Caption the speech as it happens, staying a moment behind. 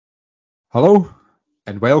Hello,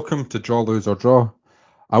 and welcome to Draw, Lose or Draw,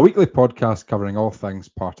 a weekly podcast covering all things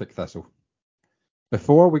Partick Thistle.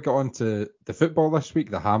 Before we get on to the football this week,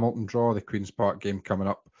 the Hamilton draw, the Queen's Park game coming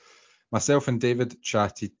up, myself and David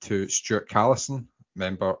chatted to Stuart Callison,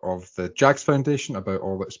 member of the Jags Foundation, about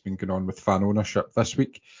all that's been going on with fan ownership this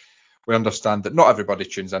week. We understand that not everybody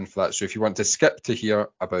tunes in for that, so if you want to skip to hear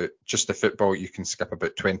about just the football, you can skip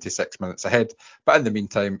about 26 minutes ahead. But in the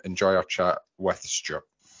meantime, enjoy our chat with Stuart.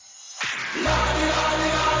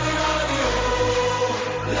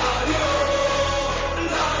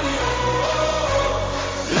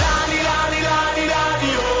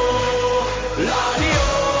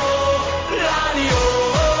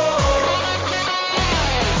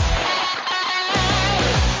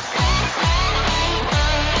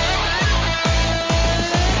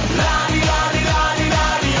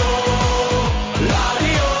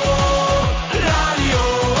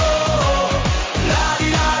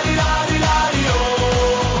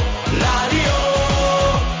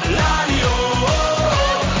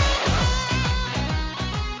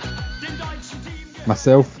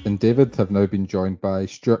 Myself and David have now been joined by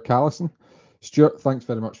Stuart Callison. Stuart, thanks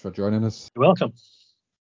very much for joining us. You're welcome.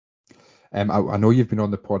 I know you've been on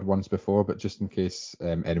the pod once before, but just in case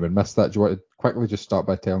anyone missed that, do you want to quickly just start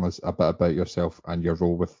by telling us a bit about yourself and your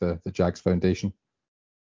role with the Jags Foundation?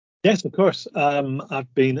 Yes, of course.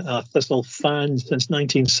 I've been a Thistle fan since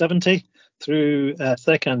 1970 through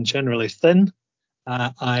thick and generally thin.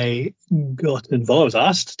 I got involved, I was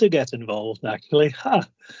asked to get involved actually.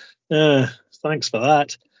 Thanks for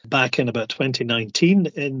that. Back in about 2019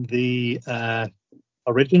 in the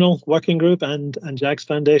original working group and Jags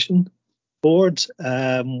Foundation board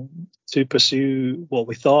to pursue what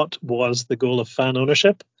we thought was the goal of fan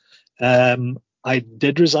ownership. I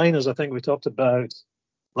did resign, as I think we talked about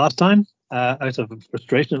last time, out of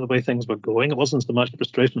frustration at the way things were going. It wasn't so much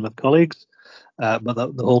frustration with colleagues, but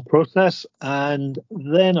the whole process. And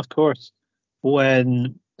then, of course,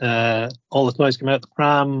 when all the toys came out the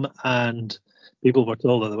pram and people were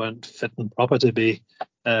told that they weren't fit and proper to be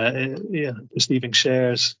receiving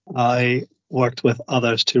shares, I worked with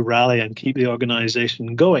others to rally and keep the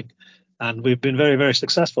organisation going. And we've been very, very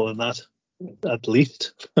successful in that, at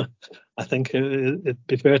least, I think it'd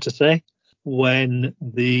be fair to say. When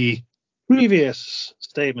the previous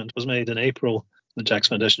statement was made in April, the Jags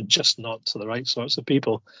Foundation, just not to the right sorts of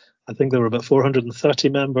people. I think there were about 430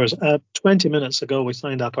 members. 20 minutes ago, we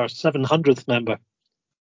signed up our 700th member.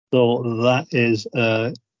 So that is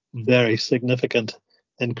a very significant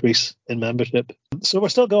increase in membership. So we're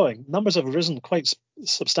still going. Numbers have risen quite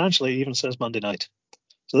substantially even since Monday night.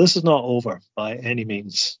 So this is not over by any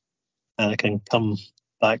means. And I can come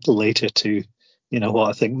back later to, what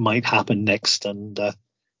I think might happen next. And,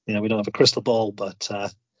 we don't have a crystal ball, but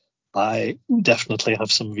I definitely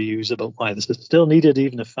have some views about why this is still needed,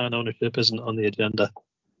 even if fan ownership isn't on the agenda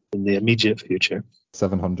in the immediate future.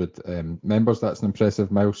 700 members, that's an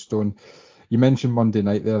impressive milestone. You mentioned Monday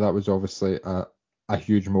night there, that was obviously a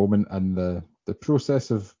huge moment in the process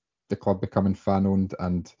of the club becoming fan owned,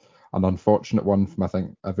 and an unfortunate one from, I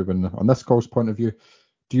think, everyone on this call's point of view.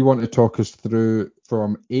 Do you want to talk us through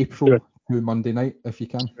from April to Monday night, if you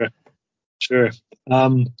can? Sure.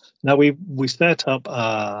 Now we set up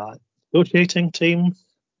a negotiating team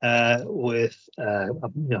with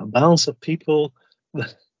a balance of people,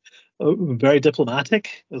 very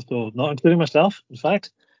diplomatic, so not including myself, in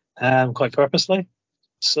fact, quite purposely.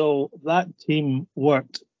 So that team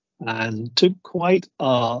worked and took quite a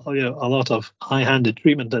lot of high-handed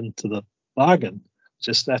treatment into the bargain, which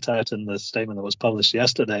is set out in the statement that was published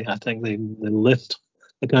yesterday. I think they list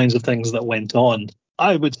the kinds of things that went on.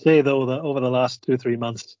 I would say, though, that over the last 2-3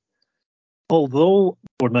 months, although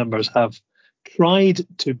board members have tried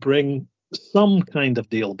to bring some kind of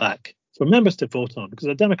deal back for members to vote on, because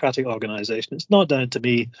a democratic organisation, it's not down to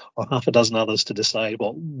me or half a dozen others to decide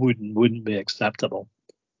what would and wouldn't be acceptable.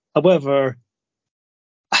 However,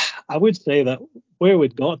 I would say that where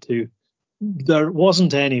we'd got to, there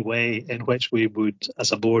wasn't any way in which we would,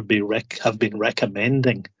 as a board, have been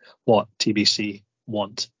recommending what TBC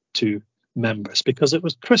want to members, because it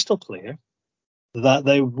was crystal clear that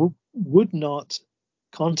they would not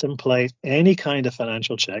contemplate any kind of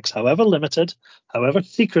financial checks, however limited, however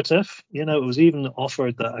secretive. It was even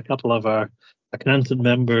offered that a couple of our accountant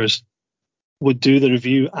members would do the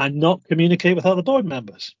review and not communicate with other board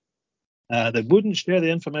members. They wouldn't share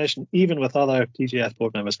the information even with other TGF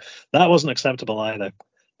board members. That wasn't acceptable either.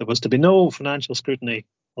 There was to be no financial scrutiny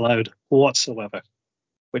allowed whatsoever,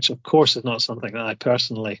 which of course is not something that I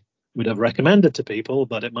personally would have recommended to people,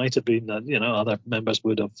 but it might have been that, other members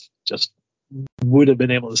would have just would have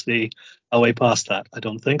been able to see a way past that. I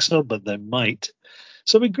don't think so, but they might.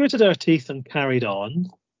 So we gritted our teeth and carried on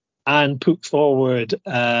and put forward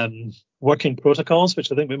working protocols,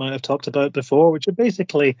 which I think we might have talked about before, which are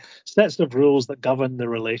basically sets of rules that govern the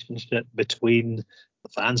relationship between the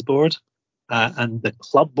fans board and the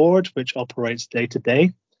club board, which operates day to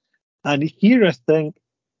day. And here I think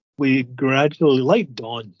we gradually, light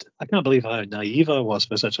dawned. I can't believe how naive I was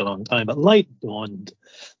for such a long time, but light dawned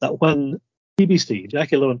that when BBC,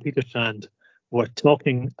 Jackie Lowe and Peter Shand were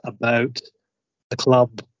talking about the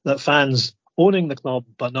club, that fans owning the club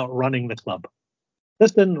but not running the club,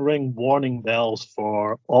 this didn't ring warning bells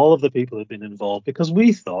for all of the people who'd been involved, because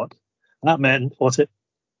we thought that meant what it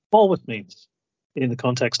always means in the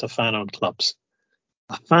context of fan-owned clubs.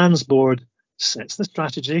 A fans board sets the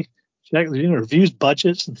strategy, reviews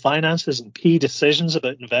budgets and finances and key decisions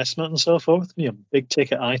about investment and so forth, big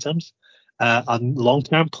ticket items, a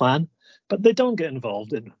long-term plan, but they don't get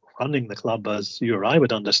involved in running the club as you or I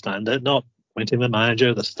would understand it, not appointing the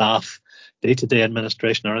manager, the staff, day-to-day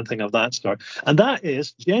administration or anything of that sort. And that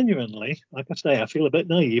is genuinely, like I say, I feel a bit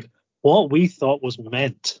naive, what we thought was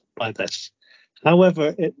meant by this.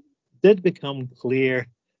 However, it did become clear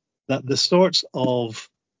that the sorts of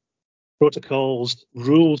protocols,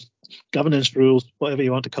 rules, governance rules, whatever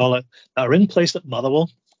you want to call it, that are in place at Motherwell,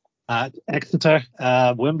 at Exeter,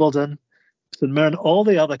 Wimbledon, St Mirren, all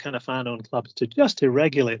the other kind of fan-owned clubs, to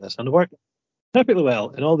regulate this and work perfectly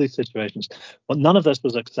well in all these situations. But none of this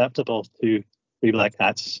was acceptable to Three Black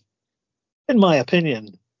Hats. In my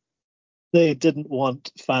opinion, they didn't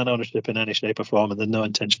want fan ownership in any shape or form, and they had no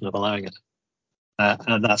intention of allowing it.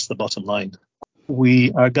 And that's the bottom line.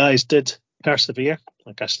 Our guys did persevere,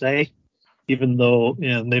 like I say, even though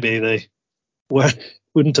maybe they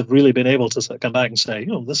wouldn't have really been able to come back and say,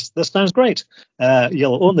 this sounds great.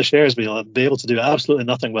 You'll own the shares, but you'll be able to do absolutely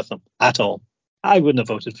nothing with them at all. I wouldn't have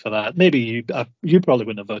voted for that. Maybe you probably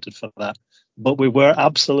wouldn't have voted for that. But we were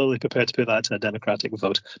absolutely prepared to put that to a democratic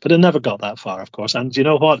vote. But it never got that far, of course. And you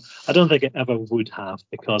know what? I don't think it ever would have,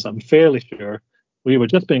 because I'm fairly sure we were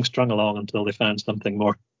just being strung along until they found something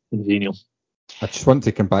more congenial. I just want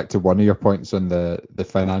to come back to one of your points on the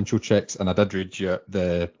financial checks, and I did read you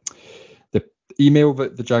the email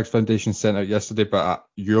that the Jags Foundation sent out yesterday, but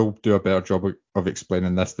you'll do a better job of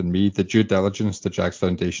explaining this than me. The due diligence the Jags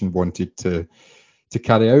Foundation wanted to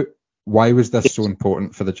carry out. Why was this so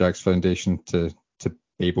important for the Jags Foundation to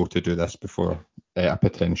be able to do this before a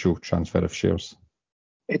potential transfer of shares?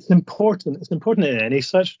 It's important. It's important in any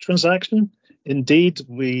such transaction. Indeed,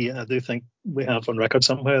 we do think we have on record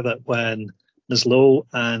somewhere that when Ms. Lowe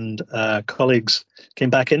and colleagues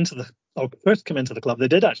first came into the club, they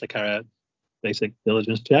did actually carry out basic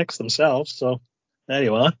diligence checks themselves. So there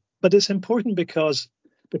you are. But it's important because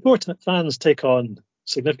before fans take on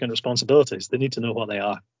significant responsibilities, they need to know what they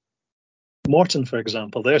are. Morton, for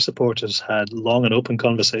example, their supporters had long and open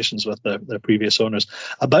conversations with their previous owners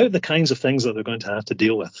about the kinds of things that they're going to have to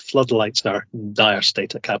deal with. Floodlights are in dire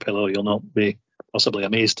state at Capello, you'll not be possibly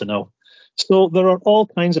amazed to know. So there are all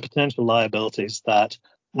kinds of potential liabilities that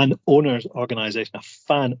an owner's organisation, a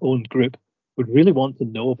fan-owned group, would really want to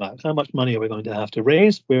know about. How much money are we going to have to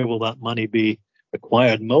raise? Where will that money be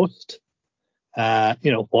required most?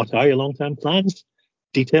 What are your long-term plans?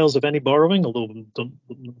 Details of any borrowing, although we don't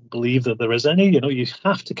believe that there is any. You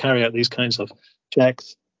have to carry out these kinds of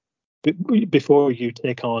checks before you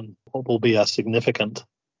take on what will be a significant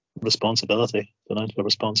responsibility, financial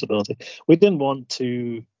responsibility.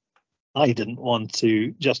 I didn't want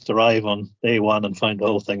to just arrive on day one and find the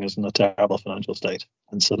whole thing is in a terrible financial state.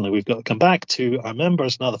 And suddenly we've got to come back to our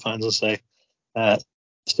members and other fans and say,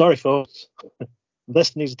 sorry, folks,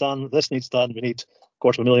 this needs done. We need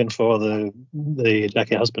 $250,000 for the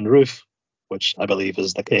Jackie Husband roof, which I believe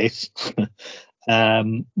is the case.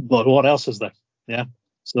 But what else is there? Yeah.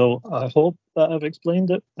 So I hope that I've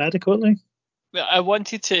explained it adequately. Well, I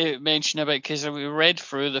wanted to mention about, because we read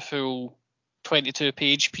through the full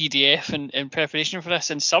 22-page PDF in preparation for this,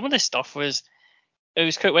 and some of the stuff was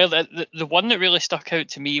quite well. The one that really stuck out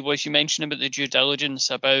to me was you mentioned about the due diligence,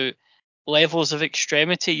 about levels of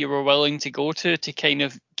extremity you were willing to go to kind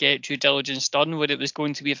of get due diligence done. What it was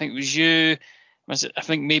going to be, I think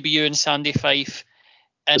maybe you and Sandy Fife,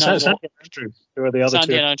 and Sandy and Andrew, who are the other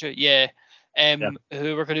Sandy two. and Andrew,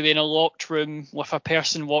 who were going to be in a locked room with a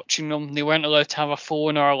person watching them. They weren't allowed to have a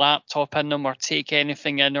phone or a laptop in them or take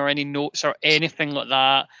anything in or any notes or anything like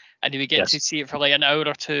that. And they would get to see it for like an hour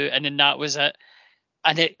or two, and then that was it.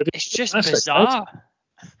 And it's just drastic, bizarre.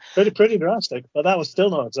 Right? Pretty drastic, but that was still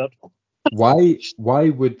not acceptable. Why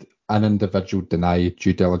would an individual deny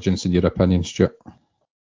due diligence, in your opinion, Stuart?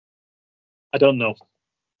 I don't know.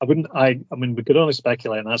 I mean, we could only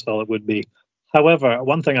speculate, and that's all it would be. However,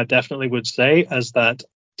 one thing I definitely would say is that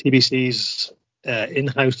TBC's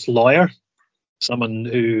in-house lawyer, someone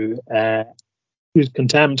whose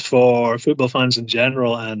contempt for football fans in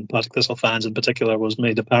general and Partick Thistle fans in particular was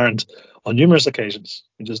made apparent on numerous occasions.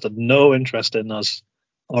 He just had no interest in us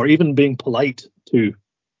or even being polite to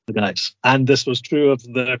the guys. And this was true of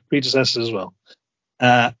the predecessors as well.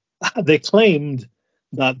 They claimed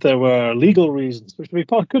that there were legal reasons, which we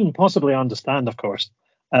couldn't possibly understand, of course,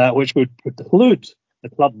 which would preclude the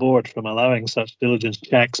club board from allowing such diligence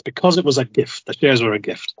checks because it was a gift. The shares were a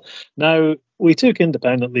gift. Now, we took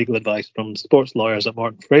independent legal advice from sports lawyers at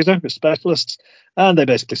Morton Fraser, who are specialists, and they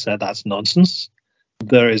basically said that's nonsense.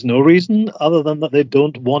 There is no reason other than that they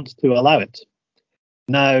don't want to allow it.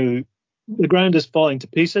 Now, the ground is falling to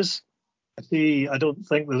pieces. I don't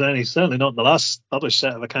think there's any, certainly not in the last published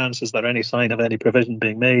set of accounts, is there any sign of any provision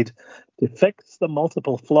being made to fix the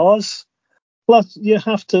multiple flaws. Plus, you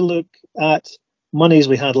have to look at monies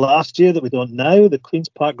we had last year that we don't now. The Queen's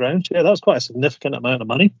Park ground share, that was quite a significant amount of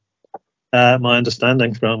money. My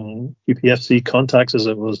understanding from QPFC contacts is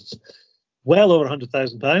it was well over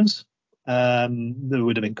 £100,000. There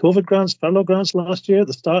would have been COVID grants, furlough grants last year at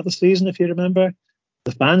the start of the season, if you remember.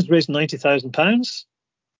 The fans raised £90,000.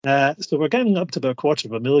 So we're getting up to about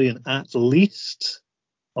 £250,000 at least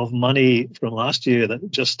of money from last year that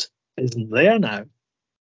just isn't there now.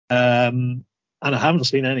 And I haven't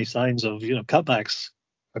seen any signs of cutbacks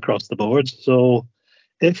across the board. So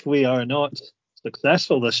if we are not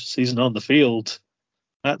successful this season on the field,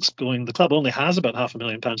 the club only has about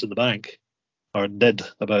 £500,000 in the bank, or did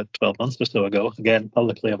about 12 months or so ago. Again,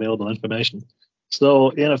 publicly available information. So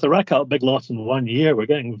if they rack out big loss in 1 year, we're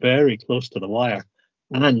getting very close to the wire.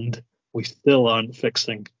 And we still aren't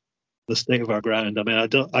fixing the state of our ground. I mean,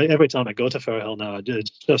 every time I go to Firhill now, it's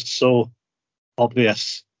just so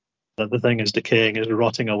obvious that the thing is decaying, is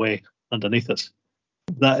rotting away underneath us.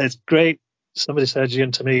 That it's great. Somebody said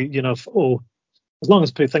to me, as long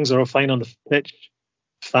as things are all fine on the pitch,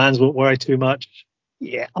 fans won't worry too much.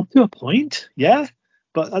 Yeah, up to a point, yeah.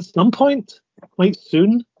 But at some point, quite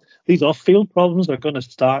soon, these off-field problems are going to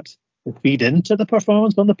start to feed into the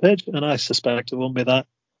performance on the pitch, and I suspect it won't be that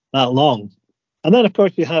long. And then, of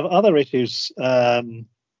course, you have other issues,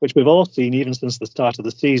 which we've all seen even since the start of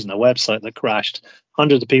the season. A website that crashed,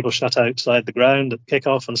 hundreds of people shut outside the ground at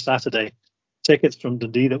kick-off on Saturday, tickets from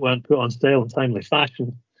Dundee that weren't put on sale in timely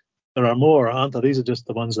fashion. There are more, aren't there? These are just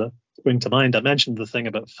the ones that spring to mind. I mentioned the thing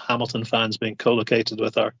about Hamilton fans being co-located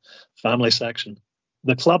with our family section.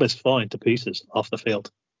 The club is falling to pieces off the field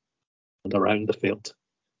and around the field.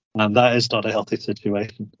 And that is not a healthy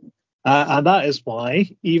situation. And that is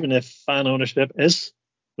why, even if fan ownership is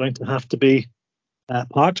going to have to be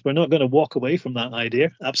parked, we're not going to walk away from that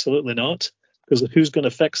idea. Absolutely not. Because who's going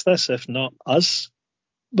to fix this if not us?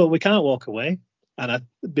 But we can't walk away.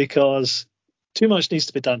 Because too much needs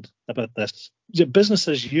to be done about this. Business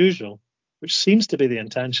as usual, which seems to be the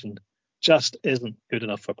intention, just isn't good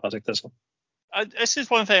enough for Partick Thistle. This is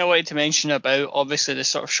one thing I wanted to mention about, obviously, the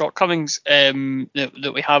sort of shortcomings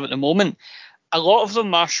that we have at the moment. A lot of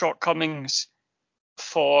them are shortcomings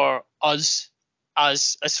for us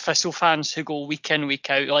as Thistle fans who go week in, week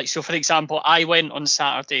out. Like, so, for example, I went on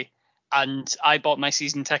Saturday and I bought my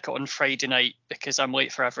season ticket on Friday night because I'm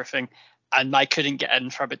late for everything. And I couldn't get in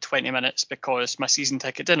for about 20 minutes because my season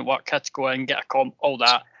ticket didn't work. I had to go in, get a comp, all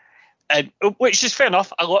that. Which is fair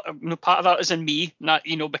enough. Part of that is in me, not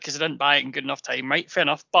because I didn't buy it in good enough time, right? Fair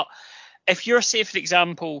enough. But if you're, say, for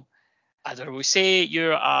example, I don't know, say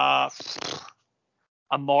you're a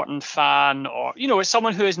Morton fan, or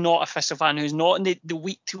someone who is not a Thistle fan, who's not in the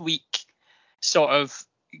week-to-week sort of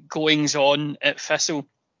goings on at Thistle,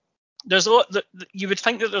 there's a lot that you would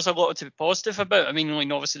think that there's a lot to be positive about. I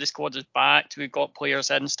mean, obviously the squad is backed, we've got players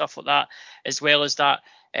in, stuff like that, as well as that,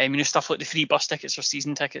 stuff like the free bus tickets or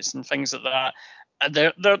season tickets and things like that. And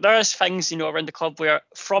there is things, around the club where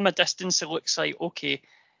from a distance it looks like, okay,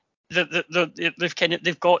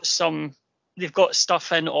 they've got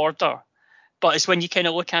stuff in order. But it's when you kind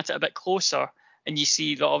of look at it a bit closer and you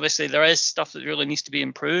see that obviously there is stuff that really needs to be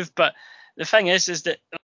improved. But the thing is that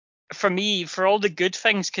for me, for all the good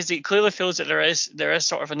things, because it clearly feels that there is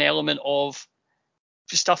sort of an element of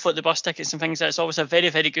stuff like the bus tickets and things that it's always a very,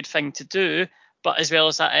 very good thing to do. But as well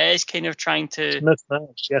as that, it is kind of trying to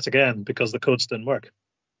mismatch yet again because the codes didn't work.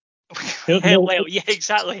 Well, yeah,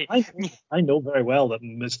 exactly. I know very well that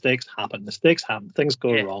mistakes happen. Things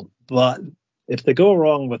go wrong. But if they go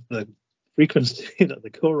wrong with the frequency that they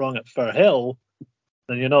go wrong at Firhill,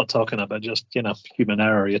 then you're not talking about just human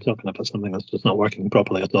error. You're talking about something that's just not working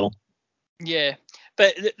properly at all. Yeah,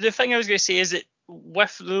 but the thing I was going to say is that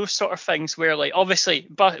with those sort of things where, like, obviously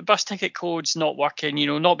bus ticket codes not working,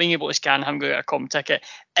 not being able to scan, having to get a com ticket,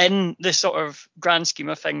 in the sort of grand scheme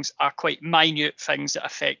of things, are quite minute things that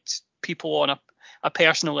affect people on a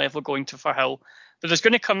personal level going to Firhill. But there's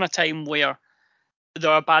going to come a time where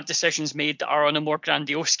there are bad decisions made that are on a more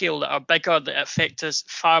grandiose scale, that are bigger, that affect us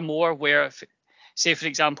far more, where, say, for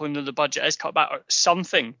example, the budget is cut back or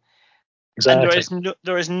something. Exactly. And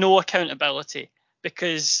there is no accountability,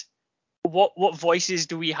 because what voices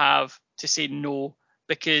do we have to say no?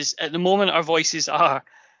 Because at the moment our voices are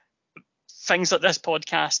things like this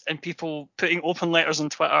podcast and people putting open letters on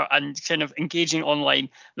Twitter and kind of engaging online.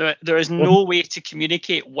 There is no way to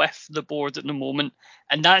communicate with the board at the moment,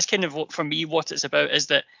 and that's kind of what, for me, what it's about, is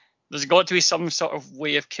that there's got to be some sort of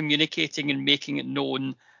way of communicating and making it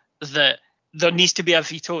known that there needs to be a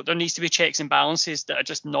veto, there needs to be checks and balances that are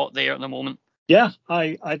just not there at the moment. Yeah,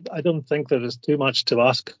 I don't think there is too much to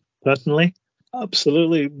ask, personally.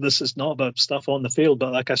 Absolutely, this is not about stuff on the field,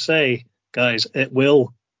 but like I say, guys, it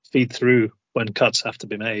will feed through when cuts have to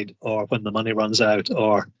be made, or when the money runs out,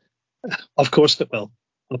 or of course it will.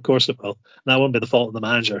 Of course it will. And that won't be the fault of the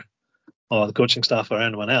manager or the coaching staff or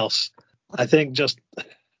anyone else. I think just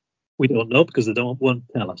we don't know because they won't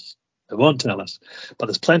tell us. They won't tell us. But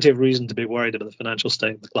there's plenty of reason to be worried about the financial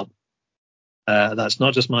state of the club. That's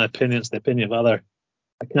not just my opinion, it's the opinion of other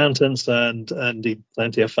accountants and indeed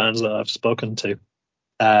plenty of fans that I've spoken to.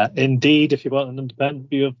 Indeed, if you want an independent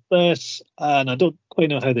view of this, and I don't quite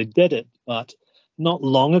know how they did it, but not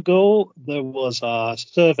long ago there was a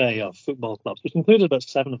survey of football clubs, which included about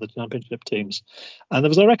 7 of the championship teams, and there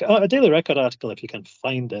was a Daily Record article, if you can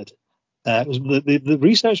find it. It was the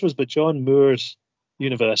research was by John Moores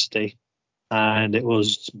University, and it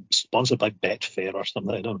was sponsored by Betfair or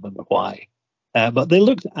something. I don't remember why, but they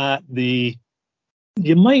looked at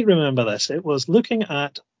you might remember this. It was looking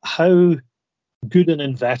at how good an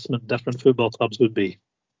investment different football clubs would be.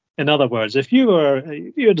 In other words, if you had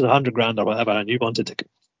 $100,000 or whatever, and you wanted to,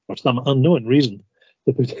 for some unknown reason,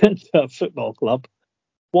 to put into a football club,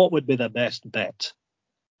 what would be the best bet?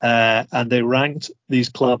 And they ranked these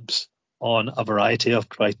clubs on a variety of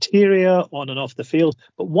criteria on and off the field.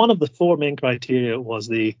 But one of the 4 main criteria was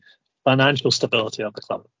the financial stability of the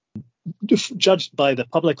club, judged by the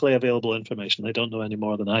publicly available information. They don't know any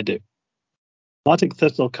more than I do. Partick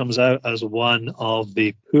Thistle comes out as one of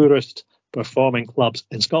the poorest performing clubs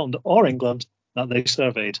in Scotland or England that they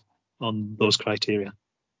surveyed on those criteria.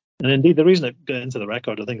 And indeed, the reason it got into the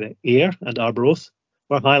record, I think that Ayr and Arbroath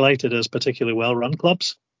were highlighted as particularly well-run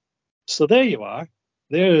clubs. So there you are.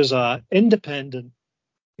 There's an independent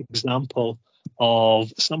example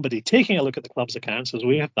of somebody taking a look at the club's accounts, as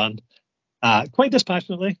we have done, quite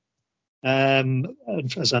dispassionately,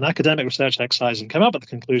 as an academic research exercise, and come up with the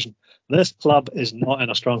conclusion this club is not in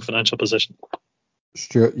a strong financial position.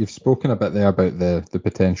 Stuart, you've spoken a bit there about the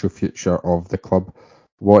potential future of the club.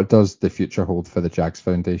 What does the future hold for the Jags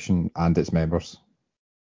Foundation and its members?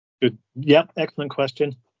 Good. Yeah, excellent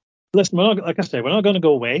question. Listen, like I say, we're not going to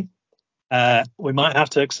go away. We might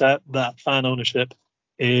have to accept that fan ownership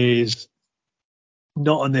is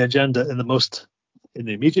not on the agenda in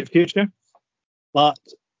the immediate future. But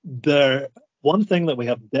one thing that we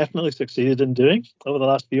have definitely succeeded in doing over the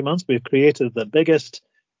last few months, we've created the biggest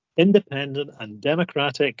independent and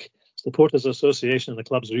democratic supporters association in the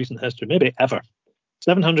club's recent history, maybe ever.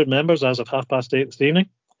 700 members as of 8:30 this evening.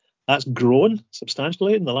 That's grown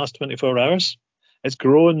substantially in the last 24 hours. It's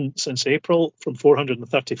grown since April from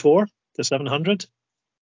 434 to 700.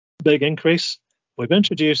 Big increase. We've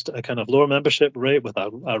introduced a kind of lower membership rate with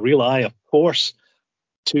a real eye, of course,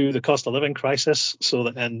 to the cost of living crisis, so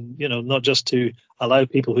that, and not just to allow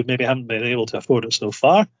people who maybe haven't been able to afford it so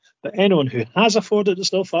far, but anyone who has afforded it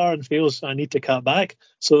so far and feels I need to cut back,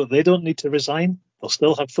 so that they don't need to resign. They'll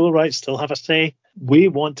still have full rights, still have a say. We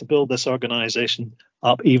want to build this organisation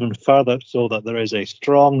up even further so that there is a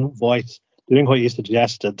strong voice doing what you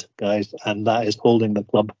suggested, guys, and that is holding the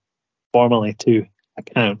club formally to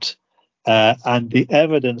account. And the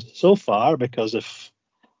evidence so far, because if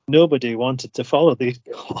nobody wanted to follow these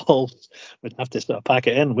calls, we'd have to sort of pack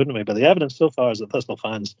it in, wouldn't we? But the evidence so far is that Thistle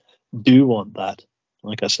fans do want that,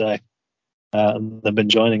 like I say. They've been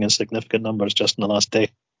joining in significant numbers just in the last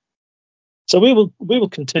day. So we will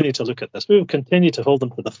continue to look at this. We will continue to hold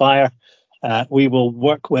them to the fire. We will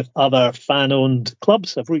work with other fan-owned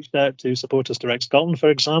clubs. I've reached out to Supporters Direct Scotland, for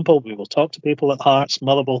example. We will talk to people at Hearts,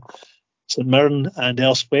 Motherwell, St Mirren and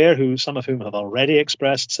elsewhere, some of whom have already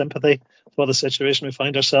expressed sympathy for the situation we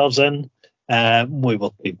find ourselves in. We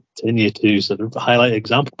will continue to sort of highlight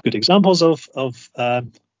good examples of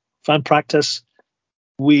fan practice.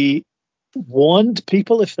 We want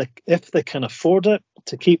people, if they can afford it,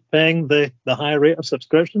 to keep paying the higher rate of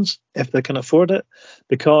subscriptions, if they can afford it,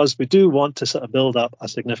 because we do want to sort of build up a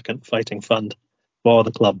significant fighting fund for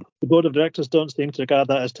the club. The board of directors don't seem to regard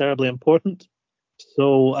that as terribly important.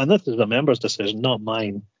 So, and this is a member's decision, not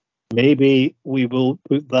mine. Maybe we will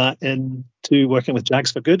put that into working with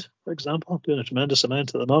Jags for Good, for example, doing a tremendous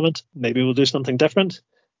amount at the moment. Maybe we'll do something different,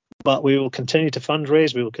 but we will continue to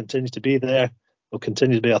fundraise. We will continue to be there. We'll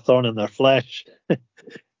continue to be a thorn in their flesh.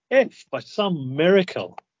 If by some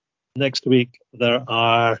miracle next week there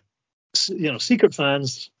are, secret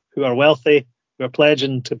fans who are wealthy, who are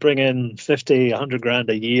pledging to bring in 50, 100 grand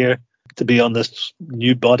a year to be on this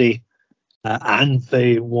new body, and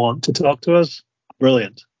they want to talk to us,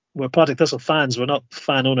 brilliant. We're Partick Thistle fans. We're not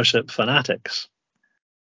fan ownership fanatics.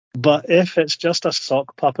 But if it's just a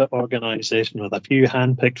sock puppet organisation with a few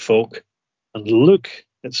hand-picked folk, and look,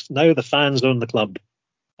 it's now the fans own the club,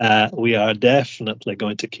 we are definitely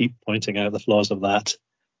going to keep pointing out the flaws of that.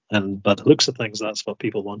 And by the looks of things, that's what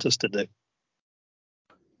people want us to do.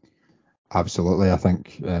 Absolutely. I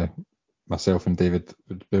think myself and David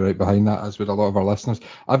would be right behind that, as would a lot of our listeners.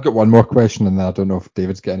 I've got one more question, and then I don't know if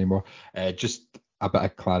David's got any more. Just a bit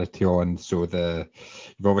of clarity on, so you've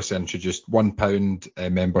obviously introduced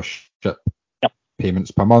 £1 membership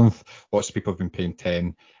payments per month. Lots of people have been paying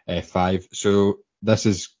 10, 5. So this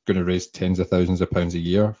is going to raise tens of thousands of pounds a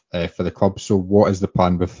year for the club. So what is the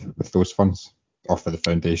plan with those funds, or for the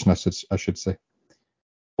foundation, I should say?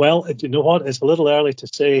 Well, you know what? It's a little early to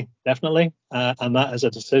say definitely, and that is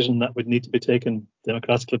a decision that would need to be taken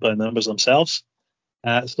democratically by the members themselves.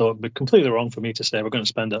 So it would be completely wrong for me to say we're going to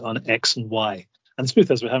spend it on X and Y. And the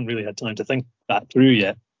truth is, we haven't really had time to think that through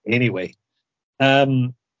yet anyway.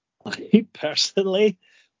 I personally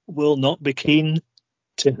will not be keen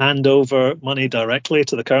to hand over money directly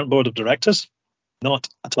to the current board of directors. Not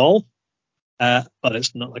at all. But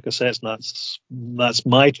it's not, like I say, that's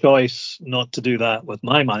my choice not to do that with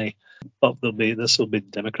my money. But this will be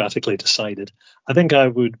democratically decided. I think I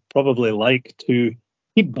would probably like to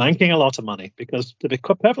keep banking a lot of money, because, to be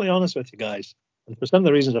perfectly honest with you guys, and for some of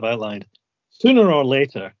the reasons I've outlined, sooner or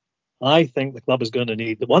later, I think the club is going to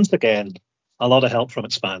need, once again, a lot of help from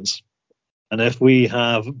its fans. And if we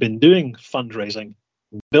have been doing fundraising,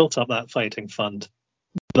 built up that fighting fund,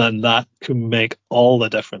 then that can make all the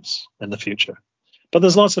difference in the future. But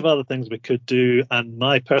there's lots of other things we could do, and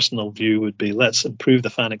my personal view would be, let's improve the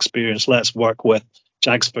fan experience. Let's work with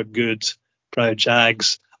Jags for Good, Proud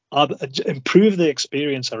Jags, improve the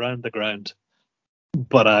experience around the ground.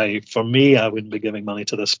 But for me, I wouldn't be giving money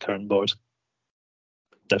to this current board.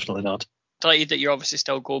 Definitely not. Delighted that you're obviously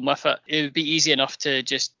still going with it. It would be easy enough to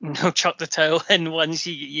just chuck the towel in once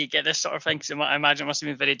you get this sort of thing. Because I imagine it must have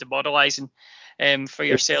been very demoralising for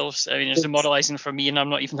yourselves. I mean, it's demoralising for me, and I'm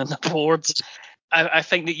not even on the board. I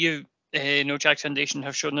think that Jags Foundation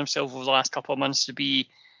have shown themselves over the last couple of months to be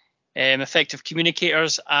effective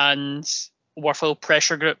communicators and worthwhile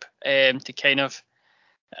pressure group to kind of,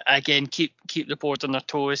 again, keep the board on their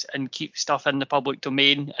toes and keep stuff in the public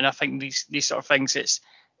domain. And I think these sort of things, it's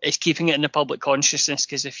keeping it in the public consciousness,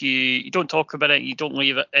 because if you don't talk about it, you don't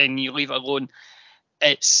leave it, and you leave it alone,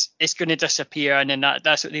 it's going to disappear. And then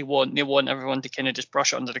that's what they want. They want everyone to kind of just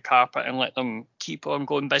brush it under the carpet and let them keep on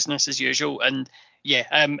going business as usual. And yeah,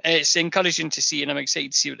 it's encouraging to see, and I'm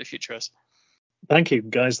excited to see what the future is. Thank you,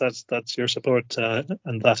 guys. That's your support,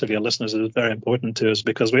 and that of your listeners is very important to us,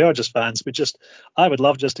 because we are just fans. I would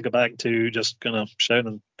love just to go back to just kind of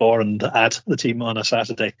shouting for and at the team on a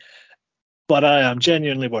Saturday. But I am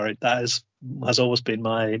genuinely worried. That has always been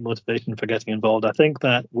my motivation for getting involved. I think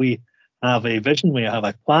that we have a vision, we have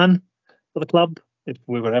a plan for the club, if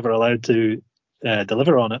we were ever allowed to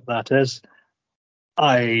deliver on it, that is.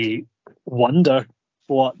 I wonder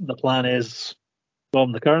what the plan is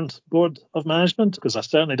from the current board of management, because I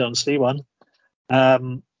certainly don't see one.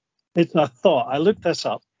 It's a thought. I looked this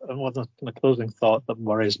up, and what's a closing thought that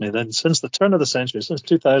worries me. Then, since the turn of the century, since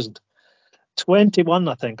 2021,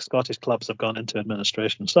 I think, Scottish clubs have gone into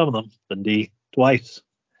administration. Some of them, Dundee, twice.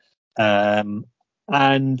 And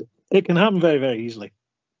it can happen very, very easily,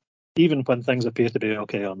 even when things appear to be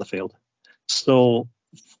okay on the field. So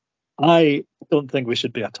I don't think we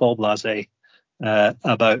should be at all blasé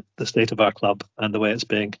about the state of our club and the way it's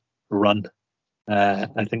being run.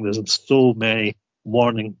 I think there's so many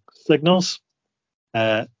warning signals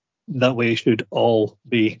that we should all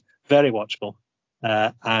be very watchful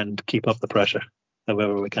and keep up the pressure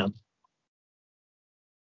however we can.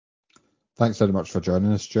 Thanks very much for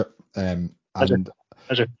joining us, Stuart.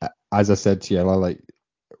 Pleasure. As I said to you,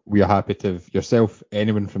 we are happy to have yourself,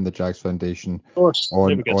 anyone from the Jags Foundation, Of course,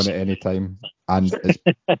 on at any time. And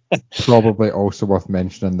it's probably also worth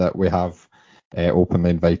mentioning that we have openly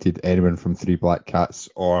invited anyone from Three Black Cats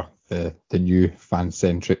or the new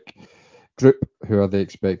fan-centric group who are the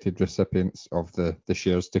expected recipients of the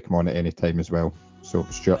shares to come on at any time as well. So,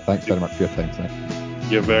 Stuart, thanks very much for your time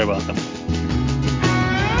tonight. You're very welcome.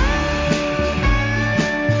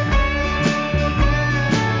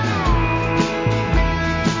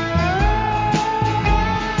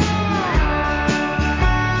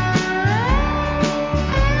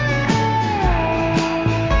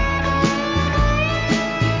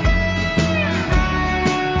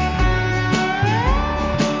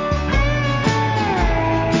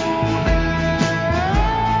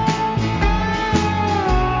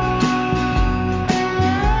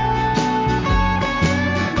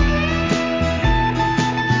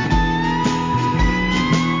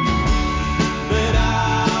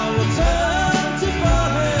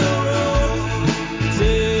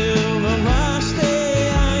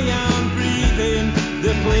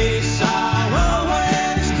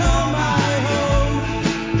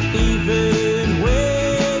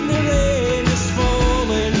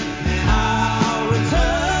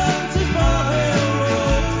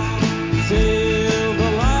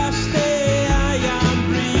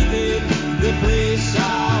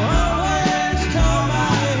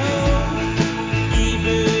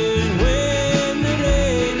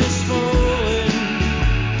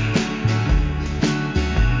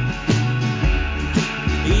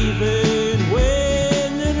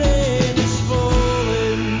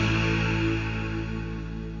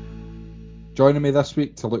 Joining me this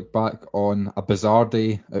week to look back on a bizarre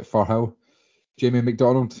day at Firhill, Jamie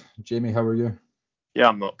McDonald. Jamie, how are you? Yeah,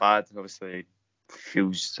 I'm not bad. Obviously,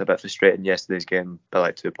 feels a bit frustrating yesterday's game, but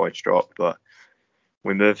like 2 points dropped, but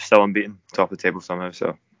we moved, still unbeaten, top of the table somehow,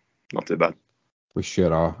 so not too bad. We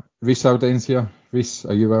sure are. Rhys Haldane's here. Rhys,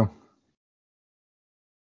 are you well?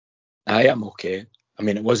 I am okay. I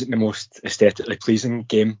mean, it wasn't the most aesthetically pleasing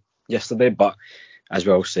game yesterday, but as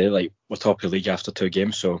we all say, like, we're top of the league after 2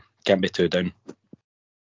 games, so can't be too down.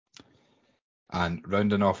 And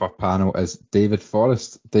rounding off our panel is David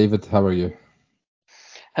Forrest. David, how are you?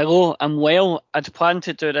 Hello, I'm well. I'd planned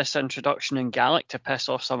to do this introduction in Gaelic to piss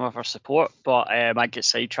off some of our support, but I get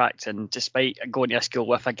sidetracked, and despite going to school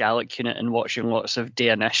with a Gaelic unit and watching lots of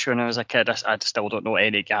Danish when I was a kid, I still don't know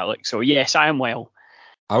any Gaelic. So yes, I am well.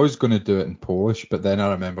 I was going to do it in Polish, but then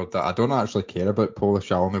I remembered that I don't actually care about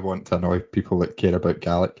Polish. I only want to annoy people that care about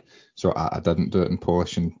Gaelic. So I didn't do it in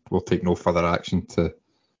Polish, and will take no further action to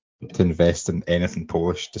invest in anything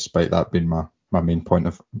Polish, despite that being my main point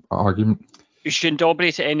of argument. You should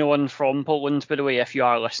dobry to anyone from Poland, by the way, if you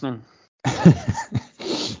are listening.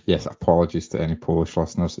 Yes, apologies to any Polish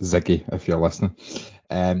listeners. Ziggy, if you're listening.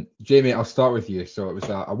 Jamie, I'll start with you. So it was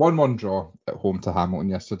a 1-1 draw at home to Hamilton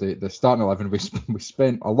yesterday. The starting 11, we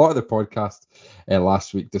spent a lot of the podcast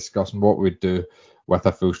last week discussing what we'd do with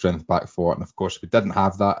a full strength back four, and of course we didn't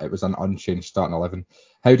have that. It was an unchanged starting 11.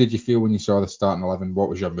 How did you feel when you saw the starting 11? What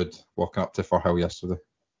was your mood walking up to Firhill yesterday?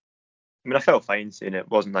 I mean, I felt fine seeing it. It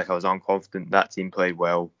wasn't like I was unconfident. That team played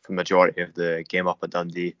well for the majority of the game up at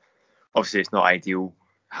Dundee. Obviously, it's not ideal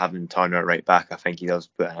having Turner at right back. I think he does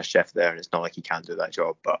put in a shift there, and it's not like he can't do that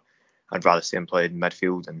job, but I'd rather see him play in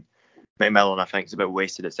midfield. And McMillan, I think, is a bit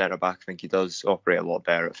wasted at centre back. I think he does operate a lot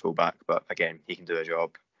better at full back, but again, he can do a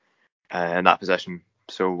job in that position.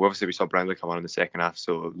 So obviously we saw Brownlee come on in the second half,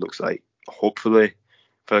 so it looks like hopefully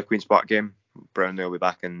for the Queen's Park game, Brownlee will be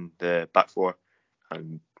back in the back four,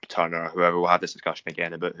 and Turner or whoever will have this discussion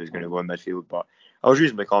again about who's going to go in midfield. But I was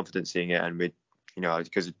reasonably confident seeing it, and we,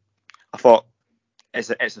 because I thought it's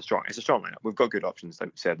a strong lineup. We've got good options, like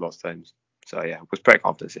we said lots of times. So yeah, I was pretty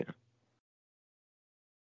confident seeing it.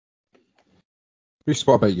 Rhys,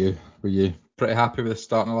 what about you? Were you pretty happy with the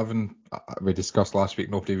starting 11? We discussed last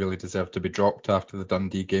week nobody really deserved to be dropped after the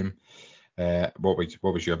Dundee game. What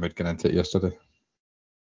was your mood going into it yesterday?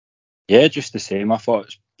 Yeah, just the same. I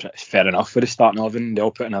thought it's fair enough for the starting 11. They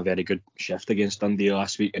all put in a very good shift against Dundee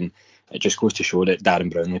last week, and it just goes to show that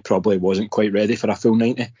Darren Brownlee probably wasn't quite ready for a full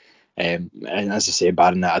 90. And as I say,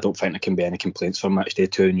 barring that, I don't think there can be any complaints for match day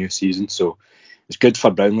 2 new season. So it's good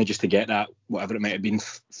for Brownlee just to get that, whatever it might have been,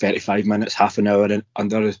 35 minutes, half an hour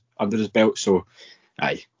under his belt. So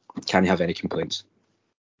aye, can't have any complaints.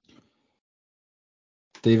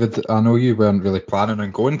 David, I know you weren't really planning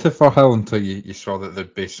on going to Firhill until you saw that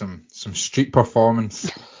there'd be some street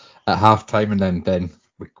performance at half time, and then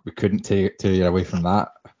we couldn't take you away from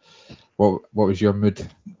that. What was your mood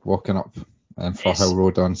walking up Firhill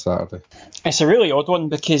Road on Saturday? It's a really odd one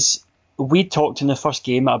because we talked in the first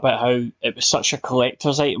game about how it was such a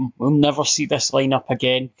collector's item. We'll never see this lineup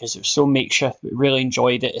again because it was so makeshift. We really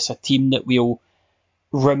enjoyed it. It's a team that we'll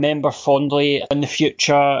remember fondly in the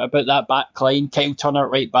future. About that back line, Kyle Turner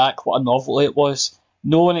at right back, what a novelty it was.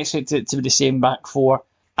 No one expected it to be the same back four.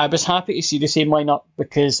 I was happy to see the same lineup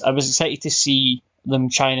because I was excited to see them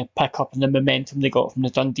trying to pick up the momentum they got from the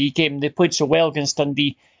Dundee game. They played so well against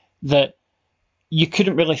Dundee that you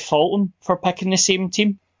couldn't really fault them for picking the same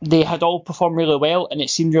team. They had all performed really well, and it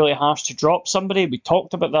seemed really harsh to drop somebody. We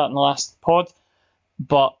talked about that in the last pod,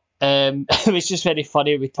 but it was just very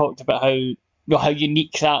funny. We talked about how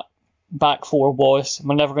unique that back four was.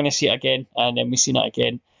 We're never going to see it again, and then we've seen it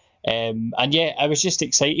again. And yeah, I was just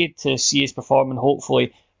excited to see us perform and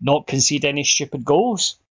hopefully not concede any stupid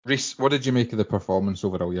goals. Reece, what did you make of the performance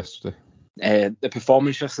overall yesterday? The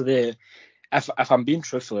performance yesterday, if I'm being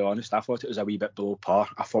truthfully honest, I thought it was a wee bit below par.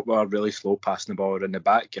 I thought we were really slow passing the ball around the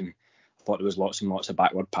back, and I thought there was lots and lots of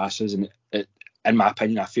backward passes. And in my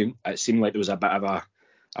opinion, it seemed like there was a bit of a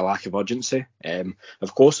lack of urgency.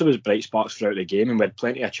 Of course, there was bright spots throughout the game, and we had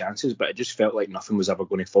plenty of chances, but it just felt like nothing was ever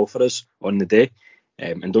going to fall for us on the day.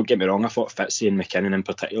 And don't get me wrong, I thought Fitzy and McKinnon in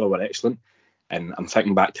particular were excellent. And I'm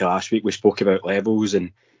thinking back to last week, we spoke about levels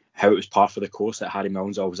and how it was par for the course that Harry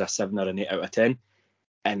Milne's always a 7 or an 8 out of 10.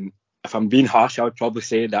 And if I'm being harsh, I would probably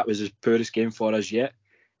say that was his poorest game for us yet.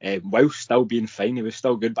 While still being fine, he was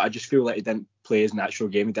still good, but I just feel like he didn't play his natural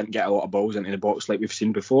game. He didn't get a lot of balls into the box like we've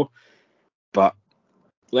seen before. But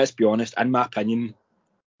let's be honest, in my opinion,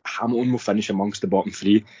 Hamilton will finish amongst the bottom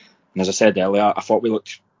three. And as I said earlier, I thought we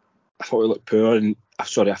looked poor, and I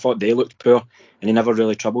thought they looked poor, and they never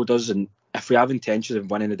really troubled us. And if we have intentions of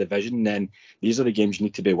winning the division, then these are the games you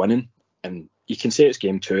need to be winning. And you can say it's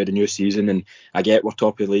game 2 of the new season, and I get we're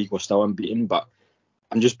top of the league, we're still unbeaten, but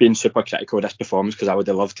I'm just being super critical of this performance because I would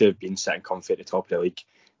have loved to have been sitting comfy at the top of the league.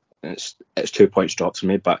 And it's 2 points dropped for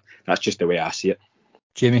me, but that's just the way I see it.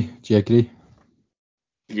 Jamie, do you agree?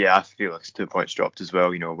 Yeah, I feel like it's 2 points dropped as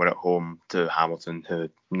well. You know, we're at home to Hamilton, who,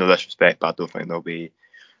 no disrespect, but I don't think they'll be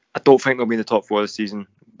in the top 4 this season.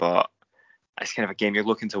 But it's kind of a game you're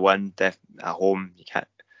looking to win at home. You can't.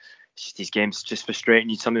 These games just frustrating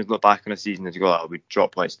you. Sometimes look back on a season and you go, we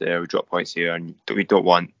drop points there, we drop points here, and we don't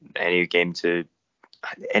want any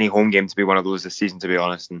home game to be one of those this season, to be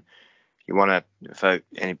honest. And you want to, without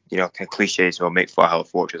any, kind of cliches, make for a hell of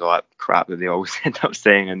fortress, all that crap that they always end up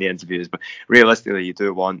saying in the interviews. But realistically, you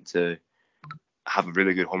do want to have a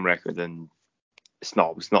really good home record, and it's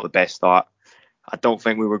not the best start. I don't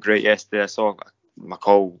think we were great yesterday. I saw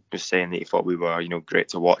McCall was saying that he thought we were, great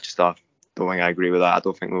to watch stuff. Don't think I agree with that. I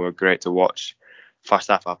don't think we were great to watch. First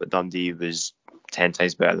half up at Dundee was 10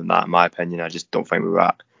 times better than that, in my opinion. I just don't think we were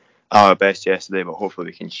at our best yesterday, but hopefully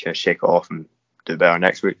we can shake it off and do better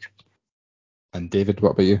next week. And David,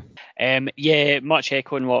 what about you? Yeah, much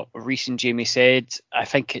echoing what Reece and Jamie said. I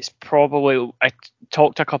think it's probably, I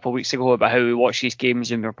talked a couple of weeks ago about how we watch these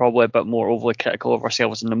games and we're probably a bit more overly critical of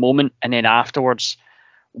ourselves in the moment, and then afterwards,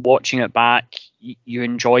 watching it back, you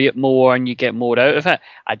enjoy it more and you get more out of it.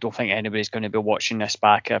 I don't think anybody's going to be watching this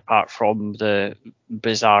back apart from the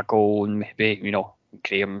bizarre goal and maybe,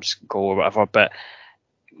 Graham's goal or whatever, but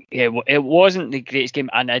yeah, it wasn't the greatest game,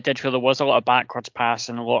 and I did feel there was a lot of backwards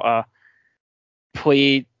passing, a lot of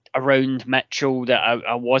play around Mitchell that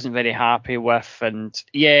I wasn't very happy with, and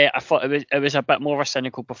yeah, I thought it was a bit more of a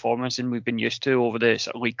cynical performance than we've been used to over the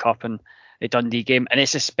sort of League Cup and the Dundee game, and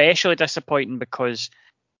it's especially disappointing because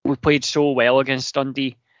we played so well against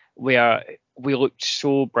Dundee, where we looked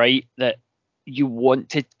so bright that you want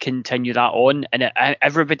to continue that on, and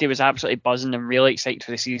everybody was absolutely buzzing and really excited for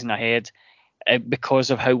the season ahead because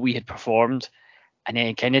of how we had performed, and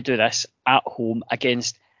then kind of do this at home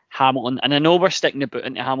against Hamilton. And I know we're sticking the boot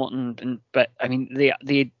into Hamilton, but I mean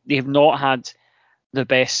they have not had the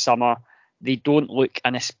best summer. They don't look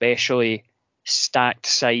an especially stacked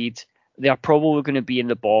side. They are probably going to be in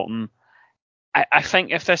the bottom. I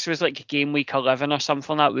think if this was like game week 11 or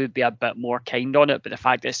something, that we would be a bit more kind on it. But the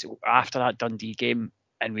fact is, after that Dundee game,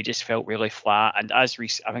 and we just felt really flat. And as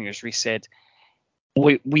Reece said,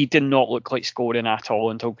 we did not look like scoring at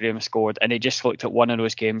all until Graham scored. And it just looked at one of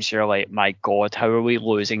those games you're like, my God, how are we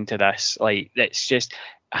losing to this? Like, it's just,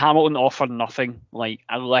 Hamilton offered nothing, like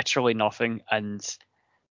literally nothing. And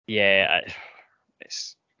yeah,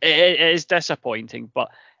 it is disappointing, but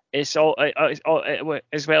it's all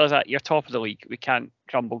as well as that, you're top of the league. We can't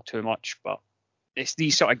grumble too much, but it's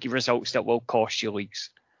these sort of results that will cost you leagues.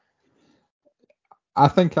 I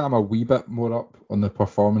think I'm a wee bit more up on the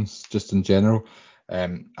performance just in general.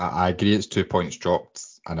 I agree it's 2 points dropped,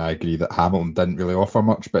 and I agree that Hamilton didn't really offer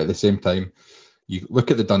much, but at the same time, you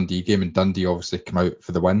look at the Dundee game, and Dundee obviously come out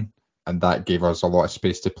for the win, and that gave us a lot of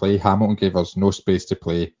space to play. Hamilton gave us no space to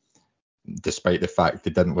play, despite the fact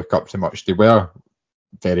they didn't look up to much. They were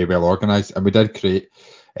very well organised, and we did create,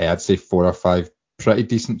 I'd say, 4 or 5 pretty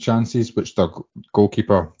decent chances, which their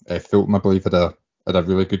goalkeeper, Fulton, I believe, had a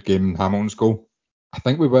really good game in Hamilton's goal. I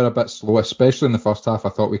think we were a bit slow, especially in the first half. I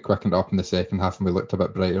thought we quickened up in the second half and we looked a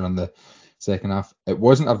bit brighter in the second half. It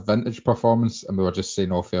wasn't a vintage performance, and we were just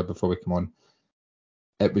saying off air before we come on.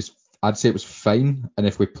 I'd say it was fine, and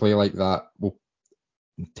if we play like that,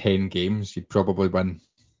 in 10 games, you'd probably win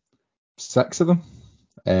 6 of them.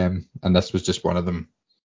 And this was just one of them.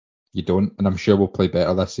 You don't, and I'm sure we'll play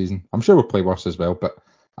better this season. I'm sure we'll play worse as well, but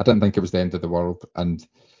I didn't think it was the end of the world. And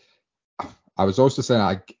I was also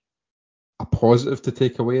saying a positive to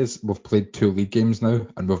take away is we've played 2 league games now,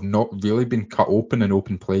 and we've not really been cut open in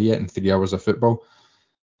open play yet in 3 hours of football.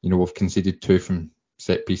 We've conceded 2 from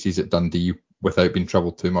set pieces at Dundee without being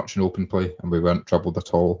troubled too much in open play, and we weren't troubled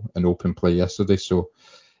at all in open play yesterday. So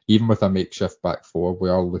even with a makeshift back 4, we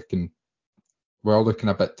are looking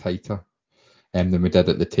a bit tighter than we did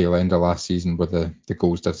at the tail end of last season, where the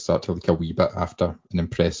goals did start to look a wee bit after an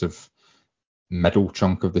impressive middle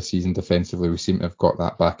chunk of the season defensively. We seem to have got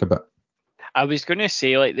that back a bit. I was going to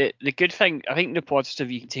say, like, the good thing, I think the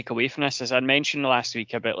positive you can take away from this, as I mentioned last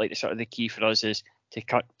week about, like, the key for us is to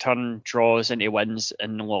turn draws into wins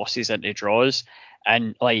and losses into draws.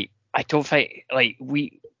 And, like, I don't think, like,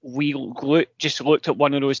 we looked at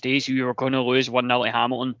one of those days we were going to lose 1-0 to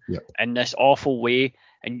Hamilton in this awful way,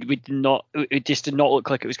 and it just did not look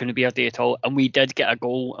like it was going to be our day at all. And we did get a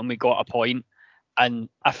goal and we got a point. And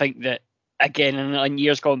I think that, again, in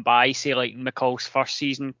years gone by, say like McCall's first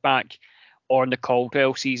season back, or in the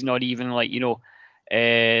Caldwell season, or even like, the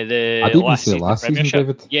I'd even say last season,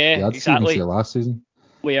 David. Yeah, I'd exactly. even say last season.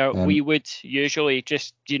 Where we would usually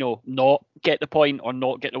just, not get the point or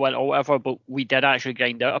not get the win or whatever, but we did actually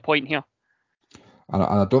grind out a point here. And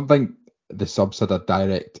I don't think the subs had a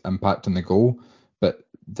direct impact on the goal, but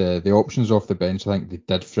the options off the bench, I think they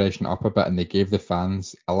did freshen it up a bit, and they gave the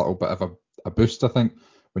fans a little bit of a boost, I think,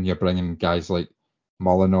 when you're bringing guys like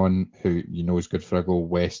Mullen on, who is good for a goal.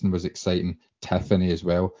 Weston was exciting. Tiffany as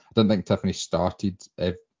well. I didn't think Tiffany started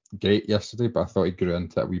great yesterday, but I thought he grew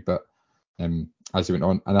into it a wee bit as he went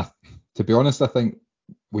on. And to be honest, I think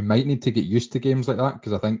we might need to get used to games like that,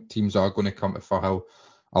 because I think teams are going to come to Firhill.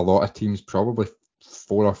 A lot of teams, probably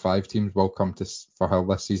 4 or 5 teams, will come to Firhill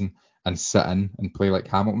this season and sit in and play like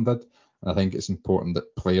Hamilton did. And I think it's important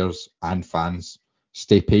that players and fans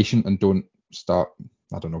stay patient and don't start,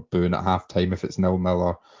 booing at half time if it's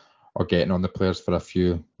 0-0 or getting on the players for a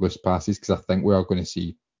few loose passes, because I think we are going to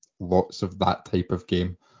see lots of that type of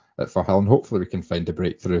game at Firhill, and hopefully we can find a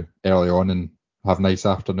breakthrough early on and have nice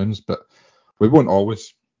afternoons, but we won't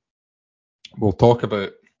always. We'll talk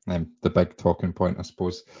about the big talking point, I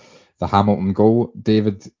suppose, the Hamilton goal.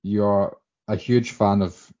 David, you're a huge fan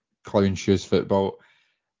of clown shoes football.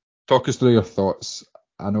 Talk us through your thoughts.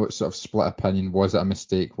 I know it's sort of split opinion. Was it a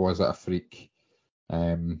mistake? Was it a freak?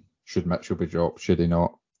 Should Mitchell be dropped? Should he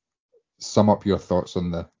not? Sum up your thoughts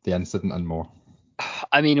on the incident and more.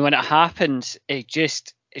 I mean, when it happened, it's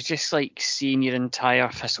just like seeing your entire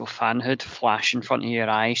Thistle fanhood flash in front of your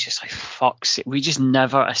eyes. Just like, fuck's sake, we just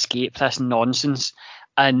never escape this nonsense.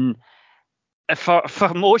 And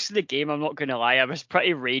for most of the game, I'm not going to lie, I was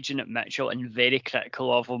pretty raging at Mitchell and very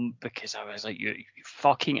critical of him, because I was like, you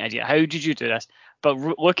fucking idiot, how did you do this? But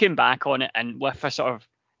looking back on it, and with a sort of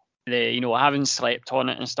having slept on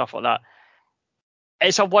it and stuff like that,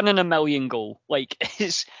 it's a 1 in a million goal. Like,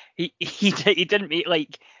 he didn't make,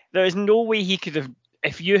 like, there's no way he could have,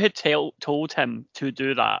 if you had told him to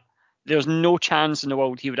do that, there's no chance in the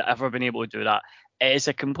world he would have ever been able to do that. It is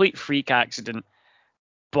a complete freak accident,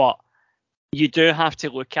 but you do have to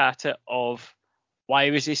look at it of, why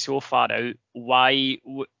was he so far out? Why, do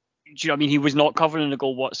you know what I mean? He was not covering the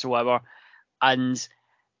goal whatsoever, and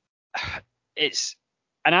it's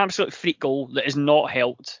an absolute freak goal that is not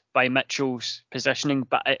helped by Mitchell's positioning.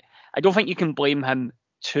 But I don't think you can blame him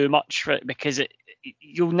too much for it, because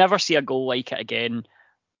you'll never see a goal like it again.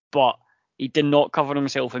 But he did not cover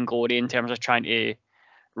himself in glory in terms of trying to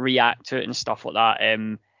react to it and stuff like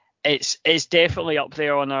that. It's definitely up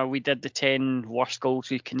there on our, we did the 10 worst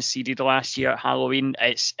goals we conceded last year at Halloween.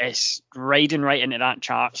 It's riding right into that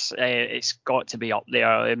charts. It's got to be up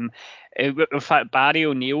there. In fact, Barry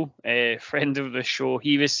O'Neill, friend of the show,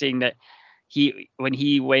 he was saying that when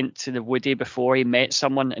he went to the Woody before, he met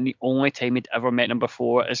someone, and the only time he'd ever met him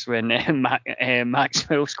before is when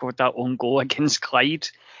Maxwell scored that own goal against Clyde.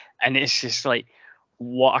 And it's just like,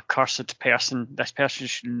 what a cursed person. This person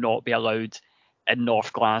should not be allowed in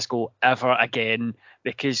North Glasgow ever again,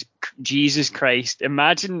 because Jesus Christ,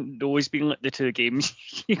 imagine those being like the two games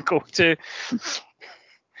you go to.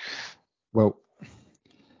 Well,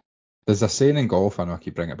 there's a saying in golf, I know I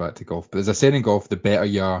keep bringing it back to golf, but there's a saying in golf, the better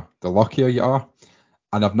you are, the luckier you are.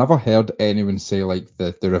 And I've never heard anyone say like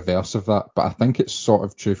the reverse of that, but I think it's sort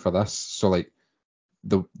of true for this. So like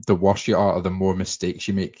the worse you are or the more mistakes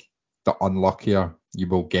you make, the unluckier you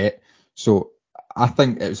will get. So I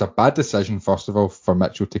think it was a bad decision, first of all, for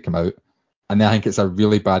Mitchell to come out. And then I think it's a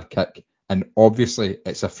really bad kick. And obviously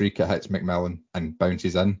it's a freak that hits McMillan and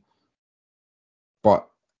bounces in. But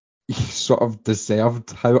he sort of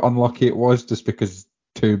deserved how unlucky it was, just because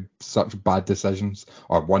two such bad decisions,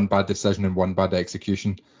 or one bad decision and one bad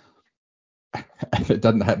execution. If it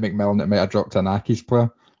didn't hit McMillan, it might have dropped an Accies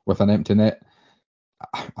player with an empty net.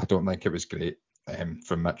 I don't think it was great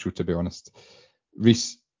from Mitchell, to be honest.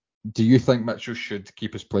 Reese, do you think Mitchell should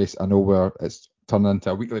keep his place? I know it's turned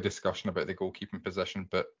into a weekly discussion about the goalkeeping position,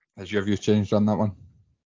 but has your views changed on that one?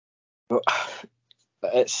 Well,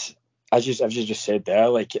 it's as you just said there,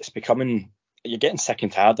 like it's becoming, you're getting sick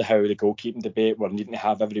and tired of how the goalkeeping debate we're needing to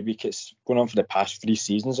have every week. It's going on for the past 3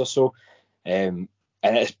 seasons or so. And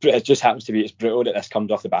it just happens to be, it's brutal that this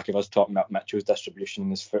comes off the back of us talking about Mitchell's distribution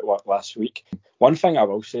and his footwork last week. One thing I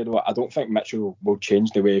will say though, I don't think Mitchell will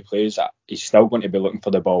change the way he plays. He's still going to be looking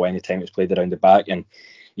for the ball anytime it's played around the back, and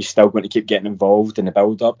he's still going to keep getting involved in the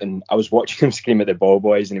build-up. And I was watching him scream at the ball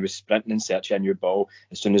boys, and he was sprinting in search of a new ball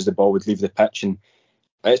as soon as the ball would leave the pitch. And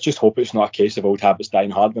let's just hope it's not a case of old habits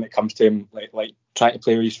dying hard when it comes to him, like trying to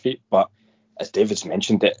play with his feet. But as David's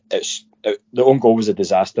mentioned, the own goal was a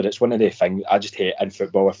disaster. It's one of the things I just hate in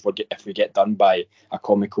football if we get done by a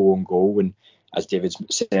comical own goal. And as David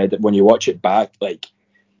said, when you watch it back, like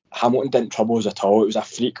Hamilton didn't trouble us at all. It was a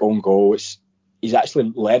freak own goal. He's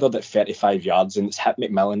actually leathered at 35 yards and it's hit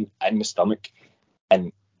McMillan in the stomach.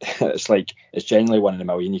 And it's like, it's genuinely 1 in a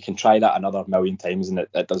million. You can try that another million times and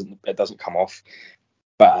it doesn't come off.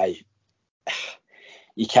 But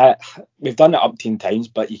you can't. We've done it umpteen times,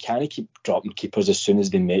 but you can't keep dropping keepers as soon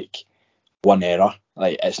as they make one error.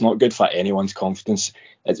 Like, it's not good for anyone's confidence.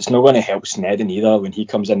 It's not going to help Sneddon either when he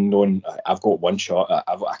comes in knowing I've got one shot.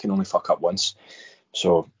 I can only fuck up once.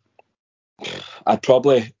 So I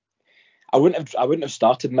wouldn't have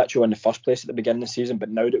started Mitchell in the first place at the beginning of the season. But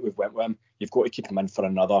now that we've went with him, you've got to keep him in for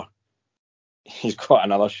another. He's got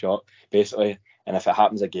another shot basically. And if it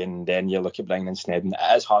happens again, then you look at bringing in Sneddon.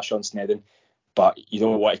 It is harsh on Sneddon, but you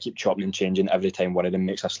don't want to keep chopping and changing every time one of them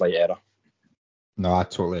makes a slight error. No, I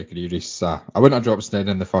totally agree, Reece. I wouldn't have dropped Sneddon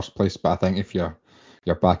in the first place, but I think if you're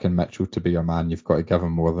backing Mitchell to be your man, you've got to give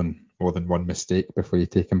him more than one mistake before you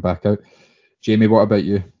take him back out. Jamie, what about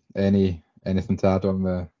you? Anything to add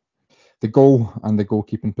on the goal and the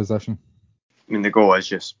goalkeeping position? I mean, the goal is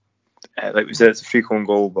just, like we said, it's a freak own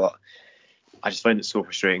goal, but I just find it so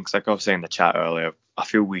frustrating because, like I was saying in the chat earlier, I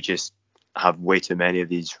feel we just have way too many of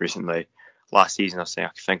these recently. Last season, I was saying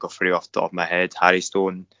I could think of 3 off the top of my head. Harry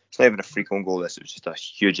Stone, it's not even a freak own goal. This was just a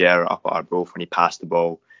huge error up at Arbroath when he passed the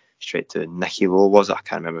ball straight to Nicky Lowe, was it? I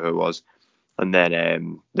can't remember who it was. And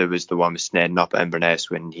then there was the one with Sneddon up at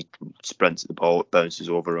Inverness when he sprints at the ball, it bounces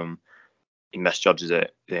over him, he misjudges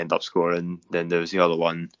it, they end up scoring. Then there was the other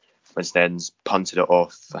one when Sneddon's punted it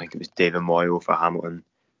off, I think it was David Moyle for Hamilton.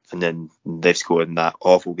 And then they've scored in that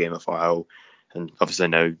awful game of Firhill. And obviously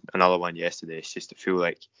now another one yesterday. It's just to feel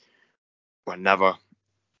like we're never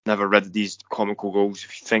rid of these comical goals.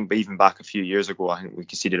 If you think, but even back a few years ago, I think we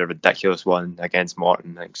conceded a ridiculous one against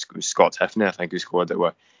Morton. I think it was Scott Tiffany, I think, who scored it,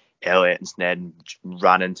 where Elliott and Sneddon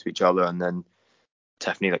ran into each other and then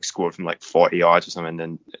Tiffany scored from 40 yards or something.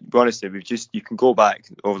 And to be honest, you can go back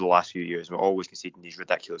over the last few years, we're always conceding these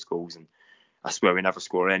ridiculous goals, and I swear we never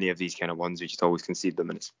score any of these kind of ones. We just always concede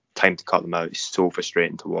them, and it's time to cut them out. It's so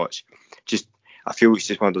frustrating to watch. I feel it's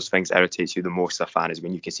just one of those things that irritates you the most as a fan, is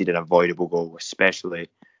when you concede an avoidable goal, especially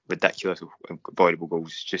ridiculous avoidable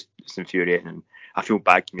goals. It's infuriating, and I feel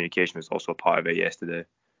bad communication was also a part of it yesterday.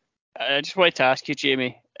 I just wanted to ask you,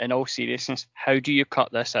 Jamie, in all seriousness, how do you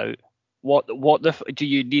cut this out? Do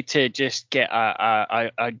you need to just get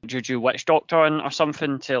a juju witch doctor in or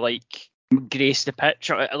something to grace the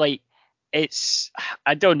pitch? Or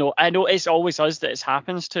I don't know. I know it's always us that it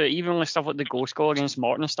happens to, even with stuff like the goal score against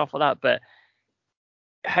Morton and stuff like that. But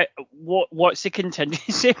what's the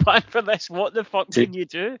contingency plan for this? What the fuck can you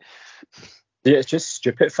do? Yeah, it's just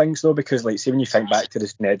stupid things though, because see when you think back to the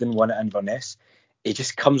Sneddon one at Inverness, he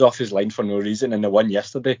just comes off his line for no reason, and the one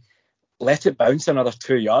yesterday, let it bounce another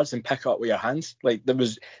 2 yards and pick it up with your hands.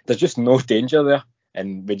 There's just no danger there,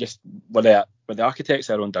 and we just with the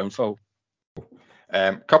architects our own downfall.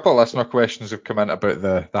 Couple of listener questions have come in about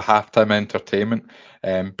the halftime entertainment.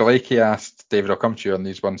 Blakey asked, David, I'll come to you on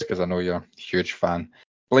these ones because I know you're a huge fan.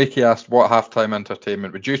 Blakey asked, what halftime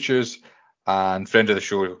entertainment would you choose? And friend of the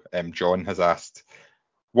show, John, has asked,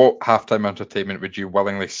 what halftime entertainment would you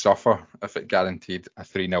willingly suffer if it guaranteed a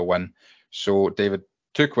 3-0 win? So, David,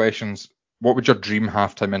 2 questions. What would your dream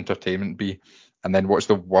halftime entertainment be? And then what's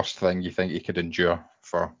the worst thing you think you could endure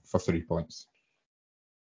for 3 points?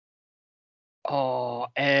 Oh,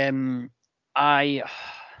 I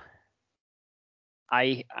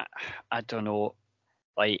don't know.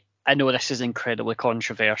 Like, I know this is incredibly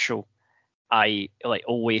controversial. I like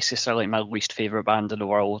Oasis are like my least favorite band in the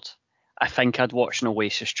world. I think I'd watch an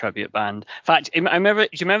Oasis tribute band. In fact, I remember. Do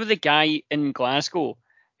you remember the guy in Glasgow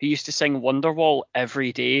who used to sing Wonderwall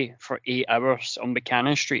every day for 8 hours on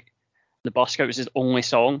Buchanan Street? The Busker was his only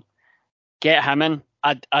song. Get him in.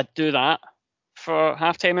 I'd do that for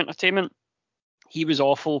halftime entertainment. He was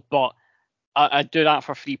awful, but I'd do that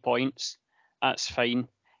for 3 points. That's fine.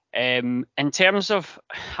 In terms of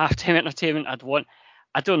halftime entertainment, I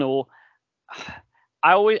don't know.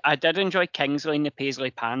 I did enjoy Kingsley and the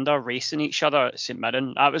Paisley Panda racing each other at St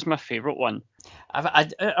Mirren. That was my favourite one.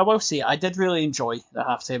 I will say I did really enjoy the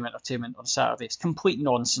halftime entertainment on Saturday. It's complete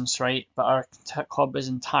nonsense, right? But our club is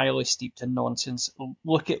entirely steeped in nonsense.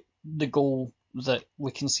 Look at the goal that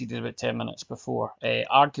we conceded about 10 minutes before.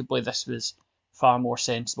 Arguably, this was far more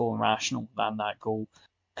sensible and rational than that goal.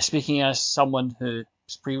 Speaking as someone who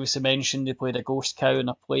was previously mentioned, they played a ghost cow in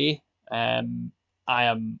a play. I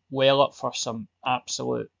am well up for some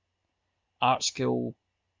absolute art school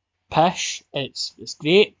pish. It's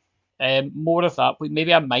great. More of that.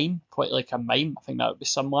 Maybe a mime, quite like a mime. I think that would be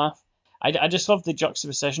some laugh. I just love the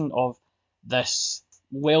juxtaposition of this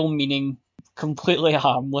well-meaning, completely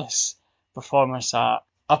harmless performance art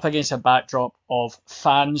up against a backdrop of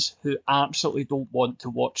fans who absolutely don't want to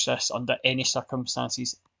watch this under any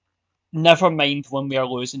circumstances. Never mind when we are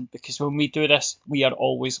losing, because when we do this, we are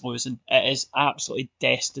always losing. It is absolutely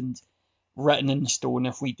destined, written in stone.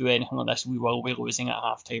 If we do anything like this, we will be losing at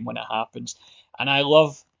halftime when it happens. And I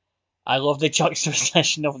love the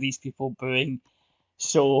juxtaposition of these people booing.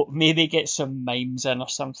 So maybe get some mimes in or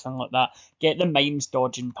something like that. Get the mimes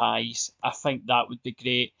dodging pies. I think that would be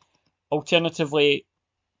great. Alternatively,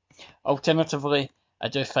 I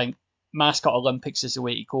do think Mascot Olympics is the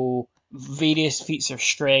way to go. Various feats of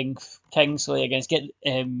strength. Kingsley against get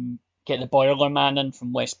the Boiler Man in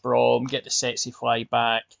from West Brom. Get the sexy fly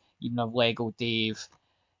back. Even have Lego Dave.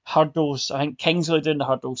 Hurdles. I think Kingsley doing the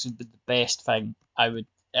hurdles would be the best thing. I would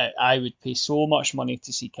pay so much money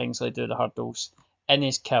to see Kingsley do the hurdles in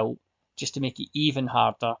his kilt just to make it even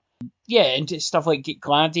harder. Yeah, and just stuff like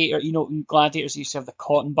Gladiator. Gladiators used to have the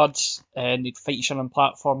cotton buds and they'd fight each other on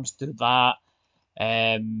platforms. Do that.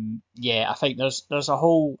 I think there's a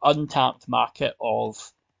whole untapped market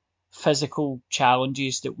of physical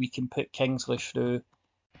challenges that we can put Kingsley through.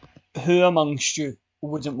 Who amongst you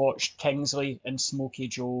wouldn't watch Kingsley and Smokey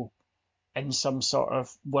Joe in some sort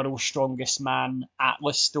of World's Strongest Man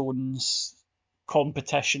Atlas Stones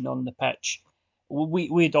competition on the pitch?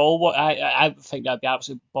 We'd all. I think that'd be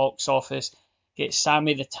absolute box office. Get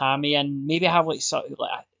Sammy the Tammy in. Maybe have like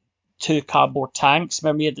 2 cardboard tanks.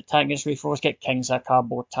 Remember, you had the tank against Ray Force. Get Kingsley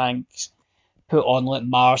cardboard tanks. Put on like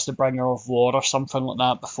Mars, the Bringer of War, or something like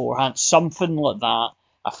that beforehand. Something like that.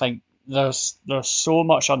 I think there's so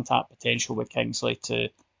much untapped potential with Kingsley to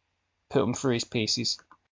put him through his paces.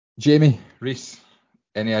 Jamie, Reese,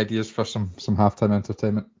 any ideas for some halftime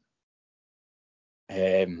entertainment?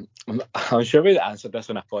 I'm sure we answered this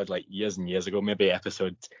on a pod like years and years ago, maybe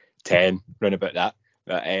episode 10, round about that.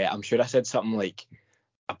 But I'm sure I said something like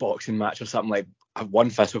a boxing match or something, like one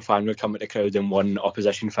Thistle fan would come at the crowd and one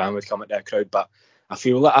opposition fan would come at the crowd. But I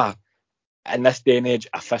feel like in this day and age,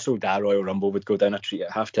 a Thistle Dare Royal Rumble would go down a treat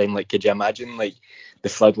at halftime. Like, could you imagine like the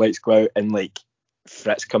floodlights go out and like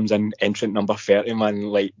Fritz comes in, entrant number 30, man,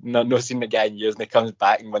 like no seen the guy in years, and he comes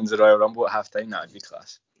back and wins the Royal Rumble at halftime? That would be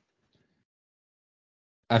class.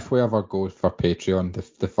 If we ever go for Patreon,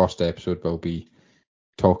 the first episode will be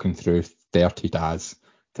talking through 30 days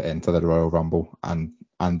to enter the Royal Rumble and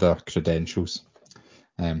their credentials.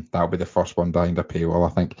 That'll be the first one behind a paywall,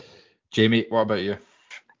 I think. Jamie, what about you?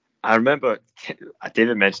 I remember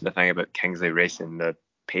David mentioned the thing about Kingsley racing the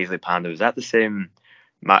Paisley Panda. Was that the same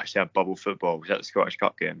match that Bubble Football? Was that the Scottish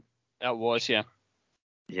Cup game? That was, yeah.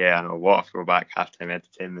 Yeah, I know. What a throwback halftime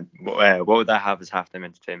entertainment. What would I have as halftime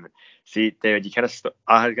entertainment? See, David, you kind of.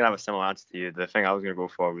 I was going to have a similar answer to you. The thing I was going to go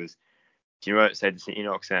for was, do you know outside the St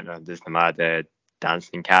Enoch Centre, there's the mad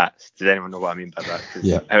dancing cats. Does anyone know what I mean by that? 'Cause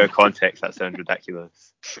Yeah. out of context, that sounds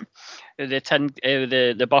ridiculous.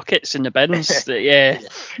 The buckets and the bins. Yeah.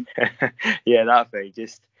 Yeah, that thing.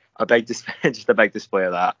 Just a big just a big display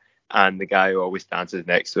of that, and the guy who always dances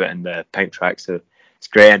next to it in the pink tracksuit. It's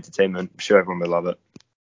great entertainment. I'm sure everyone will love it.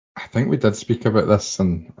 I think we did speak about this,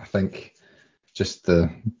 and I think just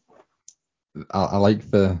I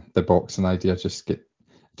like the boxing idea. Just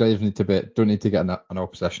don't need to get an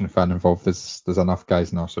opposition fan involved. There's enough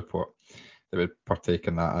guys in our support that would partake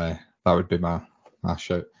in that. That would be my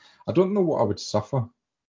shout. I don't know what I would suffer.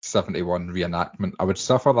 71 reenactment. I would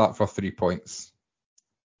suffer that for 3 points,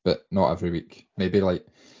 but not every week. Maybe like,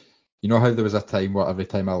 you know how there was a time where every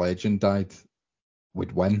time a legend died,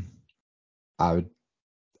 we'd win.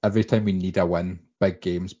 Every time we need a win, big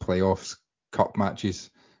games, playoffs, cup matches,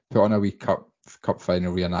 put on a wee cup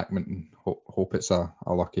final reenactment and hope it's a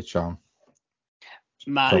lucky charm.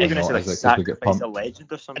 Man, Probably You're not, gonna is it? say 'Cause like we get sacrifice a pumped.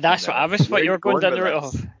 legend or something. that's what I was. What you were going down the route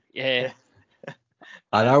with of. Yeah.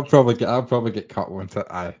 And I'll probably get cut once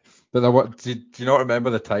But do you not remember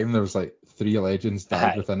the time there was like 3 legends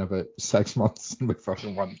died within about 6 months and we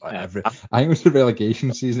fucking won like every. I think it was the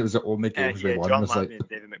relegation season. It was the only games we won. John Was Lammy like and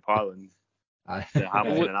David McFarlane. aye.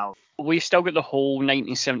 Hamilton and Al. We've still got the whole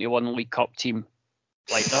 1971 League Cup team.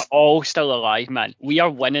 Like, they're all still alive, man. We are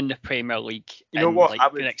winning the Premier League You know in what?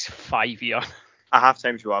 like the next 5 years. A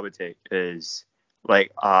half-time show I would take is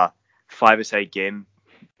like a 5-a-side game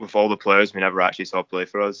with all the players we never actually saw play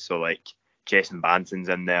for us. So like Jason Banton's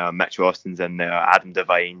in there, Mitch Austin's in there, Adam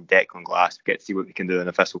Devine, Declan Glass. We get to see what we can do in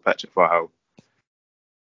a Thistle pitch at Fort Hill.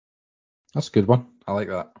 That's a good one. I like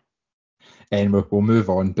that. Anyway, we'll move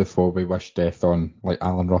on before we wish death on like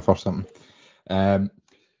Alan Rough or something.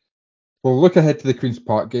 We'll look ahead to the Queen's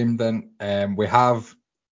Park game then. We have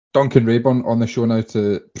Duncan Rayburn on the show now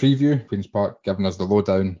to preview Queen's Park, giving us the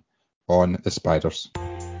lowdown on the Spiders.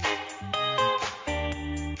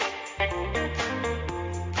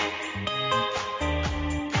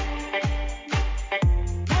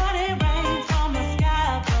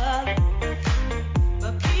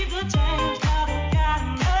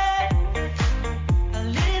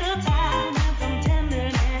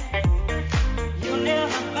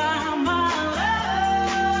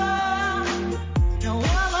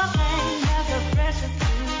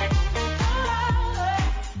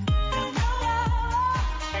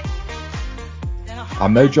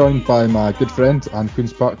 I'm now joined by my good friend and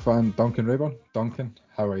Queen's Park fan, Duncan Rayburn. Duncan,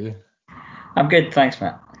 how are you? I'm good, thanks,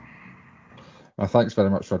 Matt. Well, thanks very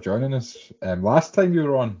much for joining us. Last time you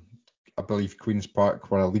were on, I believe Queen's Park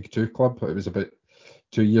were a League Two club. It was about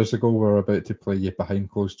 2 years ago. We were about to play you behind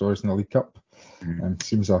closed doors in the League Cup.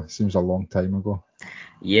 Seems a long time ago.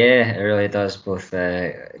 Yeah, it really does, both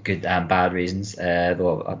good and bad reasons.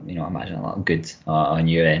 Though I imagine a lot of good on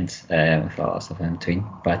your end with a lot of stuff in between.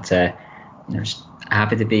 But just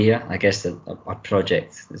happy to be here. I guess our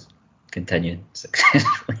project is continuing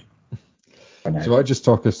successfully. So I just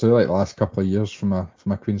talk us through like the last couple of years from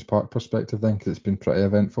a Queen's Park perspective then, because it's been pretty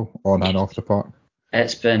eventful on and off the park.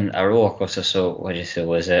 It's been a roller coaster. So what did you say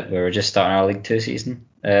was it? We were just starting our League Two season.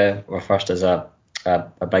 We're first as a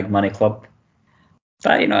big money club.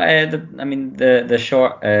 But the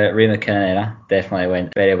short Ray McKinnon era definitely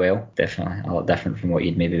went very well. Definitely a lot different from what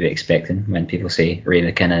you'd maybe be expecting when people say Ray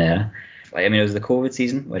McKinnon era. It was the COVID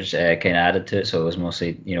season, which kind of added to it. So it was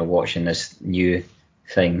mostly watching this new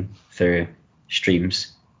thing through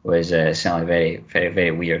streams was certainly very, very,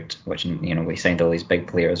 very weird. Watching we signed all these big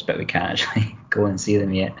players, but we can't actually go and see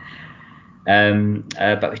them yet.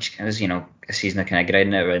 But it was a season of kind of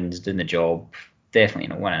grinding out runs, doing the job.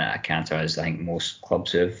 Definitely winning at a canter, as I think most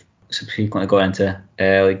clubs who have subsequently gone into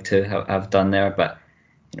League Two have done there. But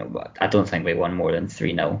I don't think we won more than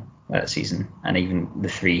 3-0 that season, and even the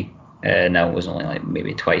 3-0 was only like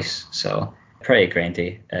maybe twice. So pretty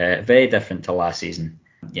grindy. Very different to last season.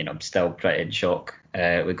 Still pretty in shock.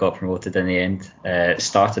 We got promoted in the end. It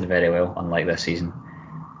started very well, unlike this season.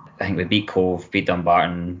 I think we beat Cove, beat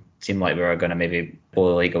Dumbarton. Seemed like we were going to maybe blow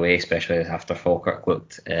the league away, especially after Falkirk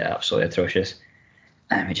looked absolutely atrocious.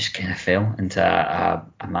 And we just kind of fell into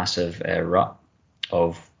a massive rut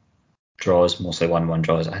of draws, mostly 1-1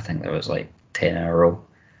 draws. I think there was like 10 in a row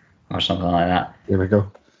or something like that. Here we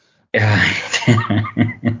go. Yeah,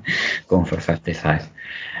 going for 55.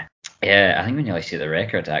 Yeah, I think we nearly see the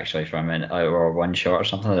record actually from or one short or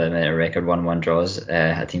something. A record 1-1 draws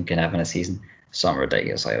a team can have in a season. Something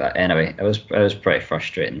ridiculous like that. Anyway, it was pretty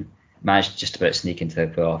frustrating. Managed just about sneak into the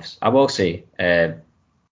playoffs. I will say,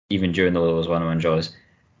 even during those 1-1 draws,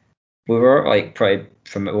 we were like we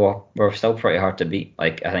were still pretty hard to beat.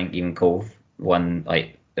 Like I think even Cove won.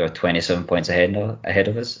 Like they were 27 points ahead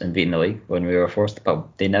of us and beating the league when we were fourth,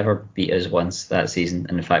 but they never beat us once that season.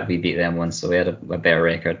 And in fact, we beat them once, so we had a better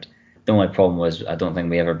record. The only problem was I don't think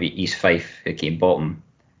we ever beat East Fife, who came bottom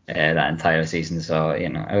that entire season. So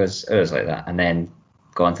it was like that. And then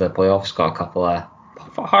going to the playoffs, got a couple of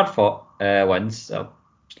hard fought wins. So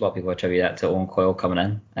a lot of people attribute that to Owen Coyle coming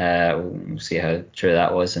in. We'll see how true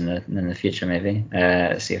that was in the future, maybe.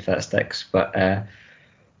 See if that sticks. But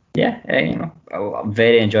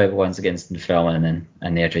very enjoyable ones against Dunfermline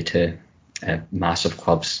and Airdrie too. Massive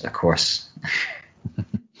clubs, of course.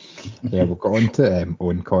 Yeah, we'll go on to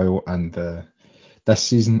Owen Coyle and this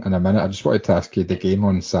season in a minute. I just wanted to ask you, the game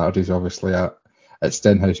on Saturday's obviously at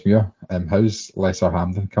Stenhousemuir. How's Lesser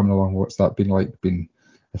Hampden coming along? What's that been like, being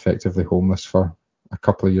effectively homeless for a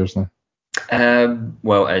couple of years now?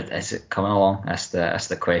 Well, is it coming along? That's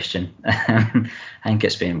the question. I think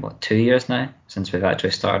it's been 2 years now since we've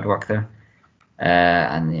actually started work there.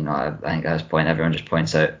 And I think at this point everyone just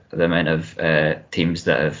points out the amount of teams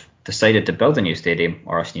that have decided to build a new stadium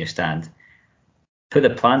or a new stand, put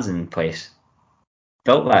the plans in place,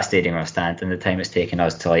 built that stadium or a stand, and the time it's taken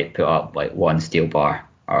us to put up one steel bar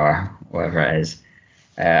or whatever it is.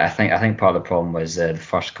 I think part of the problem was the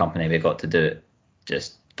first company we got to do it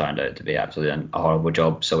just turned out to be absolutely a horrible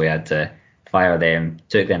job. So we had to fire them,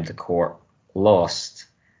 took them to court, lost,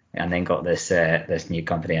 and then got this new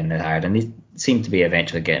company in they hired. And they seem to be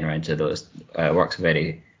eventually getting around to those. Works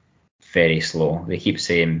very, very slow. They keep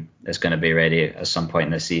saying it's going to be ready at some point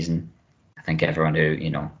in this season. I think everyone who, a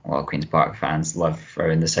lot of Queen's Park fans live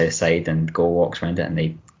around the south side and go walks around it, and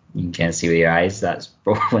you can kind of see with your eyes that's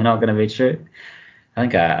probably not going to be true. I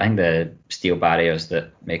think the steel barriers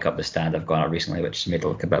that make up the stand have gone up recently, which made it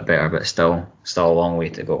look a bit better, but still a long way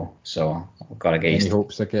to go. So we've got to get used to it. Any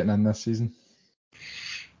hopes of getting in this season?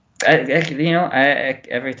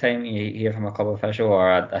 Every time you hear from a club official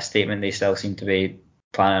or a statement, they still seem to be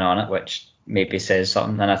planning on it, which maybe says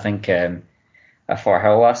something. And I think at Fort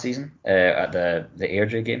Hill last season, at the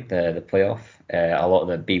Airdrie game, the playoff, a lot of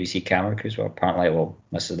the BBC camera crews were apparently,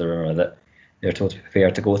 this is the rumour, that they were told to prepare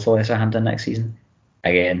to go to Lesser Hampden next season.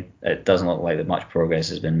 Again, it doesn't look like that much progress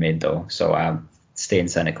has been made though, so I'm staying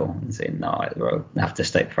cynical and saying no, we'll have to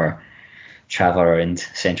stick for travel around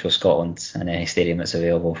central Scotland and any stadium that's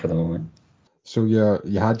available for the moment. So you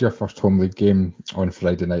had your first home league game on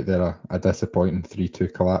Friday night there, a disappointing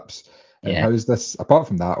 3-2 collapse. Yeah. How is this, apart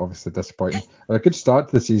from that, obviously disappointing, a good start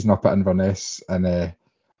to the season up at Inverness and a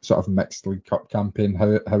sort of mixed League Cup campaign?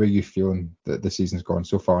 How are you feeling that the season's gone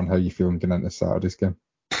so far, and how are you feeling going into Saturday's game?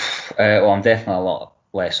 Well, I'm definitely a lot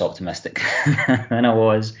less optimistic than I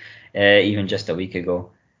was even just a week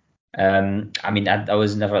ago. I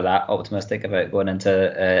was never that optimistic about going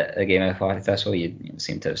into a game of Partick Thistle. You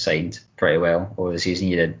seem to have signed pretty well over the season.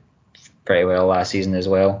 You did pretty well last season as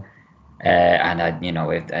well. And I've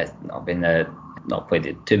not played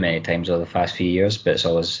it too many times over the past few years, but it's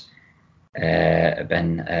always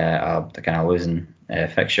been a kind of losing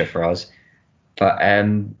fixture for us. But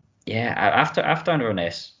after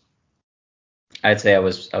Inverness, I'd say I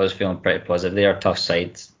was feeling pretty positive. They are a tough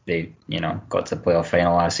side. They got to the playoff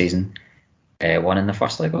final last season, won in the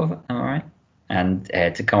first leg of it. Am I right? And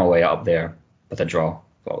to come away up there with a draw, I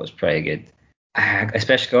thought was pretty good.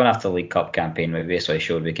 Especially going after the League Cup campaign, we basically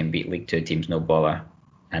showed we can beat League Two teams no bother.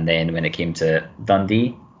 And then when it came to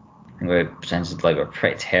Dundee, we presented like we were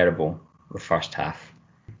pretty terrible the first half.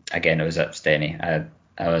 Again, it was at Steny.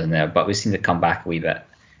 I wasn't there, but we seemed to come back a wee bit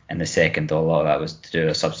in the second. A lot of that was to do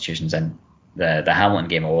with substitutions. And the Hamilton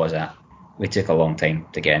game I was at, we took a long time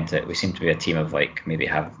to get into it. We seemed to be a team of maybe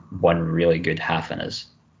have one really good half in us,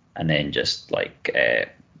 and then just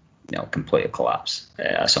completely collapse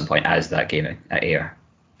at some point, as that game at Ayr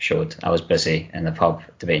showed. I was busy in the pub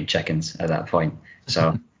debating chickens at that point,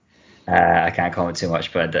 so I can't comment too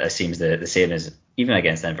much, but it seems the same as even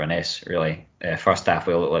against Inverness, really. First half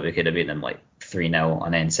we looked like we could have beaten them 3-0,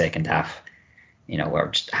 and then second half, we're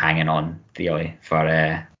just hanging on really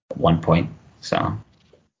for 1 point. So,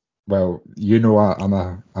 well,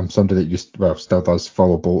 I'm somebody that still does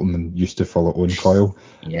follow Bolton and used to follow Owen Coyle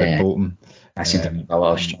at Bolton. I seem to have a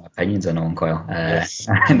lot of strong opinions on Owen Coyle. Yes.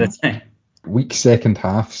 At the time. Weak second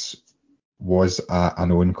halves was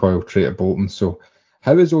an Owen Coyle trait at Bolton. So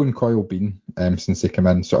how has Owen Coyle been since he came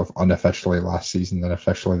in sort of unofficially last season and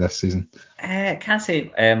officially this season? Can't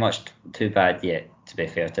say much too bad yet, to be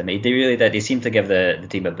fair to me. They really did. They seemed to give the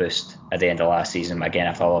team a boost at the end of last season. Again,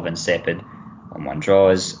 after all of insipid 1-1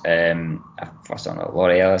 draws. First on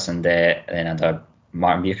Laurie Ellis and then under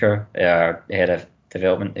Martin Bucher, our head of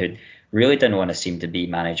development, who really didn't want to seem to be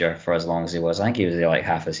manager for as long as he was. I think he was there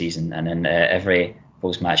half a season, and then every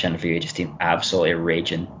post-match interview, he just seemed absolutely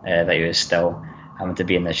raging that he was still having to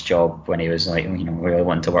be in this job when he was like, really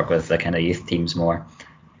wanting to work with the kind of youth teams more.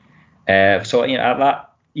 So at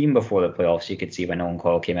that, even before the playoffs, you could see when Owen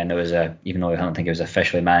Coyle came in, there was even though I don't think he was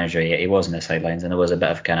officially manager, he was in the sidelines, and there was a bit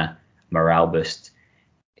of kind of morale boost.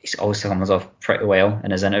 He always comes off pretty well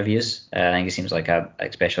in his interviews. I think he seems like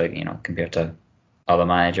especially compared to other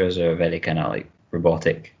managers who are very kind of like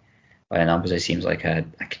robotic by numbers, he seems like a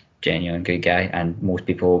genuine good guy, and most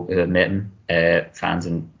people who have met him, fans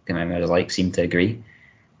and members alike, seem to agree.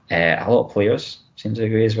 A lot of players seem to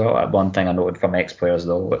agree as well. One thing I noted from ex-players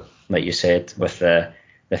though, like you said, with the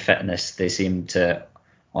fitness, they seem to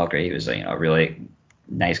all agree he was a really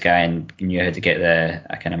nice guy and knew how to get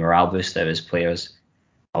a kind of morale boost out of his players.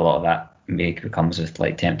 A lot of that maybe comes with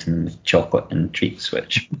like tempting them with chocolate and treats,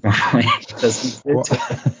 which probably doesn't suit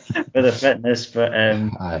for the fitness. But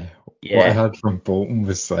yeah. What I heard from Bolton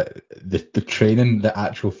was like the training, the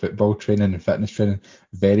actual football training and fitness training,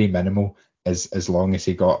 very minimal. As long as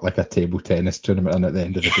he got like a table tennis tournament, and at the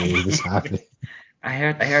end of the day he was happy. I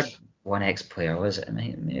heard one ex-player, was it?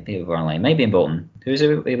 Maybe we were online. Maybe in Bolton. Who's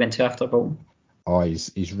it he went to after Bolton? Oh,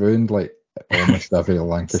 he's ruined like almost every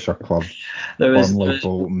Lancashire club. Burnley,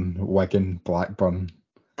 Bolton, Wigan, Blackburn.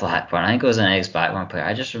 I think it was an ex-Blackburn player.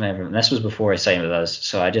 I just remember, and this was before he signed with us,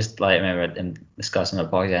 so I just remember him discussing the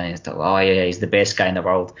podcast, and he thought, oh yeah, he's the best guy in the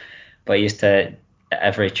world. But he used to,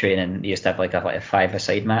 every training, he used to have like a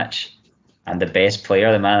five-a-side match, and the best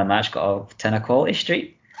player, the man of the match, got a tin of Quality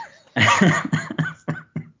Street.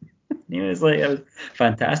 He was like, it was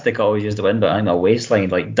fantastic, always used to win, but I think my waistline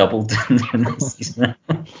like doubled during the season.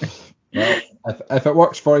 Well, if it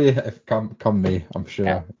works for you, come May, I'm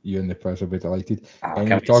sure you and the press will be delighted. And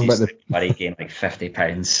you talk about the Murray gained like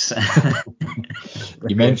 £50.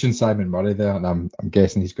 You mentioned Simon Murray there, and I'm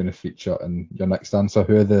guessing he's going to feature in your next answer.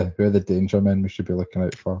 Who are the danger men we should be looking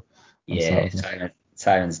out for? Yeah,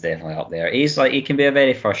 Simon's definitely up there. He can be a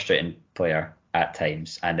very frustrating player at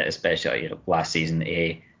times, and especially last season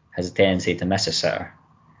he has a tendency to miss a sitter.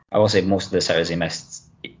 I will say most of the sitters he missed,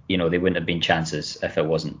 they wouldn't have been chances if it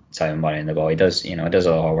wasn't Simon Murray in the ball. He does a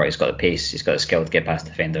lot of work. He's got the pace, he's got the skill to get past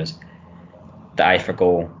defenders. The eye for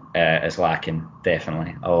goal is lacking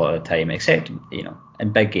definitely a lot of the time, except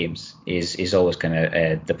in big games. He's always kind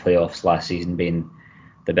of the playoffs last season being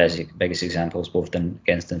the biggest examples, both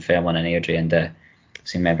against Dunfermline and Airdrie, and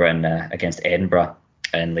remember against Edinburgh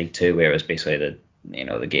in League Two, where it was basically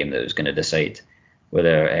the game that was going to decide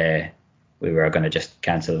whether we were going to just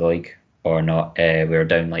cancel the league or not. We were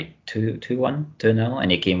down like 2-1, 2-0,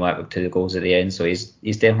 and he came back with 2 goals at the end. So he's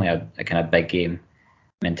definitely a kind of big game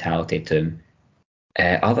mentality to him.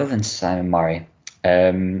 Other than Simon Murray,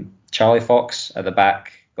 Charlie Fox at the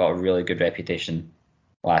back got a really good reputation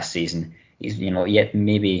last season. He's yet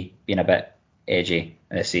maybe been a bit edgy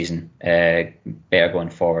this season, better going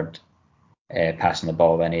forward, passing the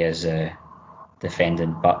ball than he is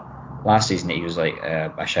defending. But last season he was like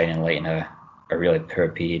a shining light in a really poor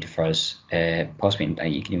period for us. Possibly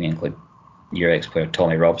you can even include your ex-player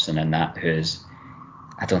Tommy Robson in that,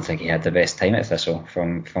 I don't think he had the best time at Thistle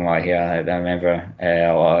from what I hear. I remember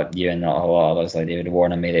a lot of you and a lot of others like David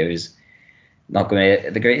warning me that he was not going to be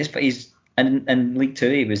the greatest, but he's in League Two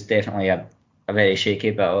he was definitely a very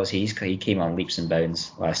shaky, but he came on leaps and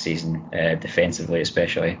bounds last season, defensively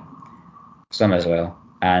especially, some as well,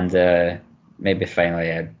 and maybe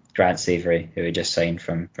finally Grant Savory, who he just signed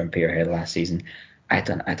from Peterhead last season. I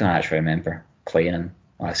don't actually remember playing him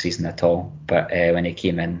last season at all, but when he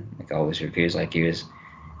came in, like all his reviews, like he was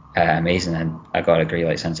amazing, and I gotta agree,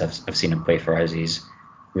 like since I've seen him play for us, he's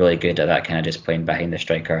really good at that kind of just playing behind the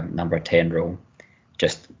striker, number 10 role.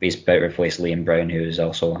 Just he's about to replace Liam Brown, who is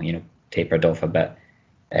also tapered off a bit,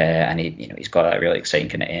 and he's got that really exciting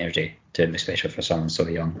kind of energy to him, especially for someone so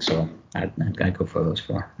young. So I'd go for those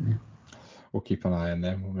 4. Yeah. We'll keep an eye on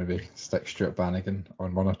them. We'll maybe stick Stuart Bannigan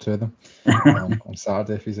on one or 2 of them on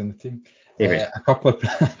Saturday if he's in the team. A couple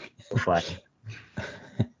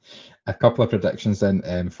of predictions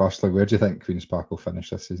then. Firstly, where do you think Queen's Park will finish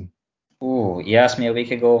this season? Oh, you asked me a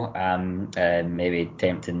week ago. Maybe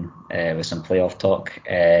tempting with some playoff talk.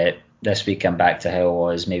 This week I'm back to how it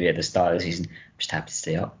was maybe at the start of the season. I'm just happy to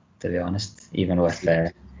stay up, to be honest. Even with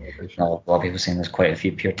a lot of people saying there's quite a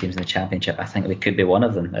few pure teams in the Championship. I think we could be one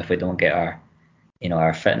of them if we don't get our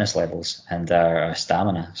fitness levels and our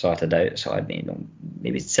stamina sorted out. So I'd be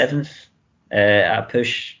maybe 7th at a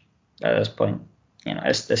push at this point.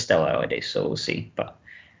 It's still early days, so we'll see. But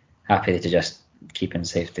happy to just keep in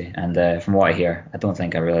safety. And from what I hear, I don't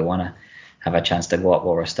think I really want to have a chance to go up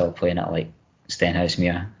while we're still playing at like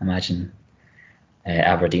Stenhousemuir. Imagine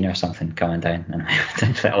Aberdeen or something coming down and to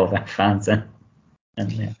fit all their fans in.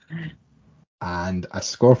 And a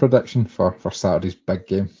score prediction for Saturday's big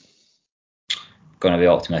game. Going to be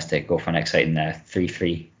optimistic. Go for an exciting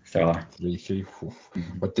 3-3 thriller. 3-3.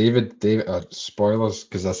 But David, spoilers,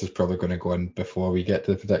 because this is probably going to go in before we get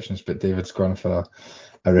to the predictions, but David's gone for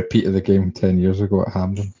a repeat of the game 10 years ago at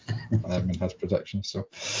Hampden in his predictions, so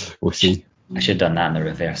we'll see. I should have done that in the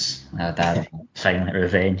reverse. That silent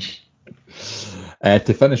revenge.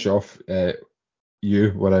 To finish off,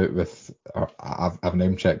 you were out with, I've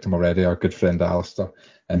name checked him already, our good friend Alistair,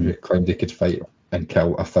 and who claimed he could fight and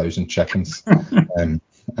kill 1,000 chickens in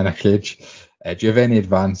a cage. Do you have any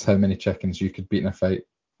advance how many chickens you could beat in a fight?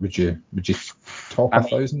 Would you top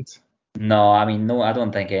 1,000? No, I mean, no, I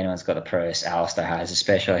don't think anyone's got the prowess Alistair has,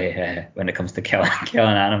 especially when it comes to killing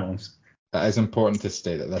animals. It is important to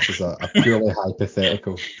state that this is a purely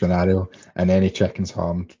hypothetical scenario, and any chickens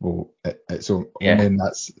harmed only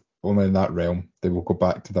in that realm they will go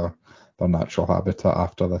back to their natural habitat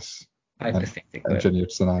after this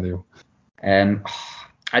engineered scenario. I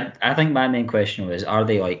think my main question was, are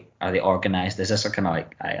they organised? Is this a kind of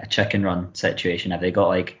like a chicken run situation? Have they got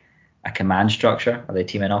like a command structure? Are they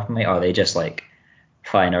teaming up with me? Or are they just like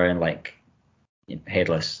flying around like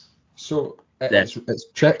headless? So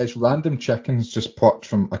it's random chickens just plucked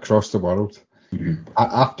from across the world. Mm-hmm.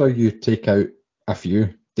 After you take out a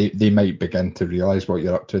few, they might begin to realise what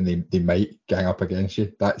you're up to, and they might gang up against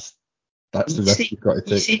you. That's the risk you've got to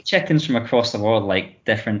take. You see chickens from across the world, like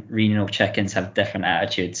different regional chickens have different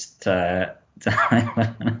attitudes to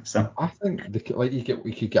so. I think you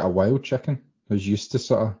could get a wild chicken who's used to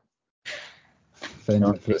sort of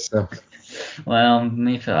fending for itself. Well,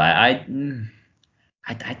 maybe I'd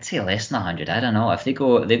say less than 100. I don't know if they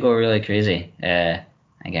go really crazy.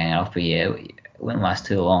 Again, up a year, it wouldn't last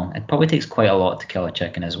too long. It probably takes quite a lot to kill a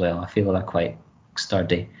chicken as well. I feel they're quite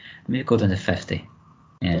sturdy. Maybe go down to 50.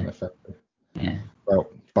 Yeah. Down to 50. Yeah.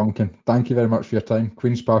 Well, Duncan, thank you very much for your time.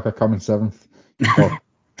 Queen's Park are coming 7th.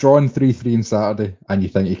 Drawing 3-3 on Saturday, and you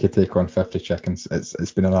think you could take on 50 chickens.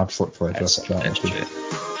 It's been an absolute pleasure. That's true.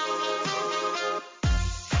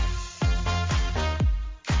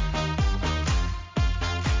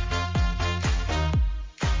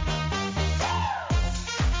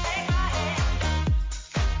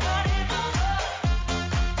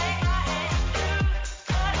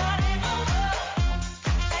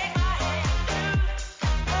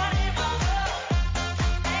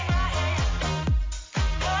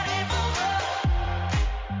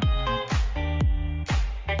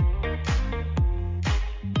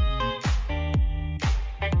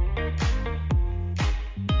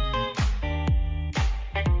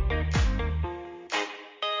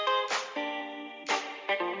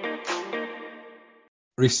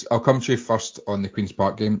 Reece, I'll come to you first on the Queen's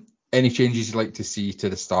Park game. Any changes you'd like to see to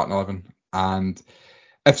the starting 11? And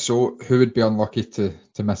if so, who would be unlucky to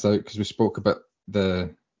miss out? Because we spoke about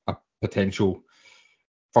a potential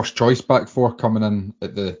first choice back four coming in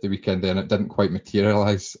at the weekend there, and it didn't quite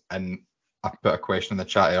materialise. And I put a question in the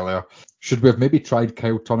chat earlier. Should we have maybe tried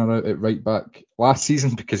Kyle Turner out at right back last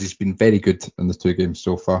season? Because he's been very good in the 2 games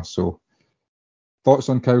so far. So thoughts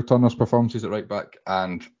on Kyle Turner's performances at right back,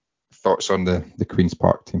 and thoughts on the Queen's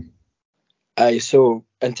Park team? So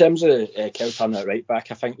in terms of Kyle Turner at right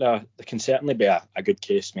back, I think there can certainly be a good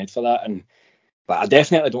case made for that. But I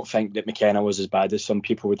definitely don't think that McKenna was as bad as some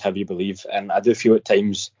people would have you believe. And I do feel at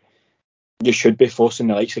times you should be forcing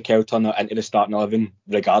the likes of Kyle Turner into the starting 11,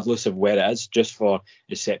 regardless of where it is, just for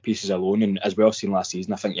his set pieces alone. And as we've seen last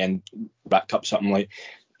season, I think he racked up something like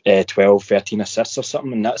 12, 13 assists or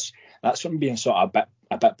something. And that's from being sort of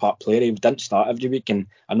a bit part player. He didn't start every week, and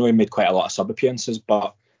I know he made quite a lot of sub appearances,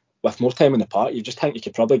 but with more time in the park, you just think you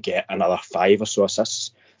could probably get another 5 or so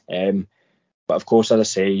assists. But of course, as I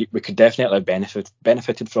say, we could definitely have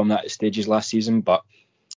benefited from that at stages last season, but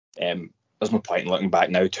there's no point in looking back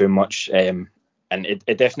now too much. And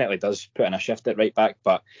it definitely does put in a shift at right back,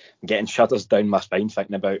 but I'm getting shudders down my spine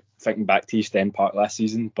thinking back to East End Park last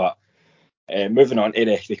season. But moving on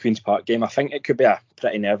to the Queen's Park game, I think it could be a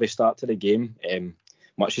pretty nervy start to the game,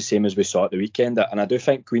 much the same as we saw at the weekend. And I do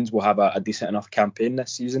think Queens will have a decent enough campaign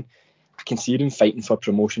this season. I can see them fighting for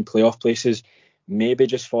promotion playoff places, maybe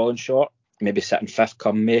just falling short, maybe sitting 5th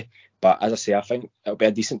come May. But as I say, I think it'll be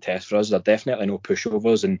a decent test for us. There are definitely no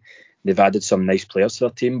pushovers, and they've added some nice players to their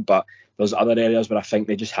team. But there's other areas where I think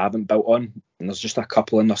they just haven't built on. And there's just a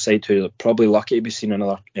couple on their side who are probably lucky to be seen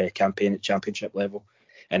another campaign at championship level.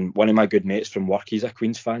 And one of my good mates from work, he's a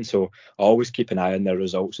Queen's fan, so I always keep an eye on their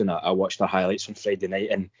results. And I watched their highlights on Friday night,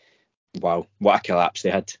 and wow, what a collapse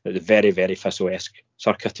they had. It was very, very Thistle-esque,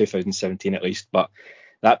 circa 2017 at least. But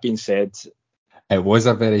that being said, it was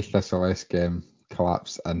a very Thistle-esque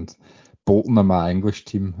collapse, and Bolton are my English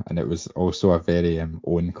team, and it was also a very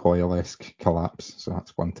Owen Coyle-esque collapse, so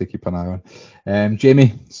that's one to keep an eye on.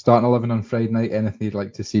 Jamie, starting 11 on Friday night, anything you'd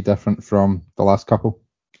like to see different from the last couple?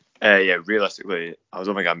 Yeah, realistically, I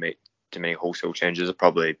don't think I'd make too many wholesale changes. I'd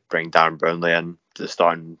probably bring Darren Brownlee in to the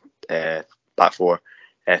starting back four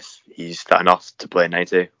if he's fit enough to play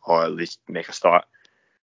 90, or at least make a start.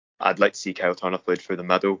 I'd like to see Kyle Turner played through the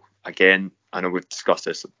middle. Again, I know we've discussed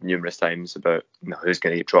this numerous times about who's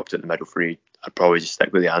going to get dropped at the middle three. I'd probably just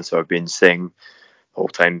stick with the answer I've been saying the whole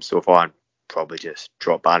time so far, and probably just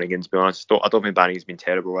drop Bannigan, to be honest. I don't think Bannigan's been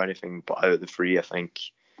terrible or anything, but out of the three, I think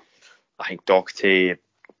Doherty,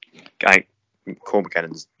 Cole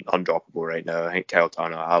McKinnon's undroppable right now. I think Kyle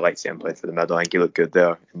Turner, I like to see him play through the middle. I think he looked good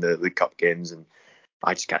there in the League Cup games, and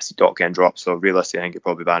I just can't see Doc getting dropped. So realistically, I think it's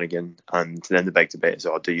probably Bannigan. And then the big debate is,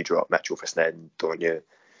 do you drop Mitchell for Sneddon? Don't you?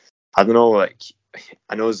 I don't know.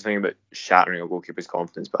 I know there's a thing about shattering a goalkeeper's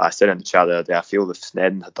confidence, but I said in the chat the other day, I feel if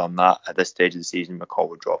Sneddon had done that at this stage of the season, McCall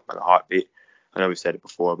would drop him in a heartbeat. I know we've said it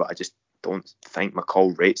before, but I just don't think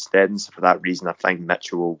McCall rates Sneddon. So for that reason, I think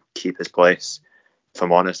Mitchell will keep his place. If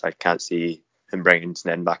I'm honest, I can't see him bringing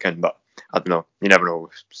Sneddon back in, but I don't know. You never know.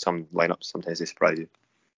 Some lineups, sometimes they surprise you.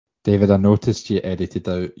 David, I noticed you edited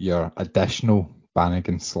out your additional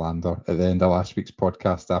Bannigan slander at the end of last week's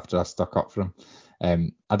podcast after I stuck up for him.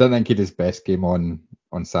 I don't think he did his best game on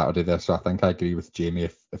Saturday there, so I think I agree with Jamie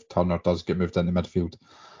if Turner does get moved into midfield.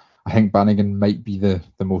 I think Bannigan might be the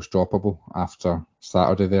most droppable after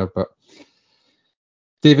Saturday there. But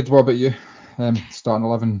David, what about you? Starting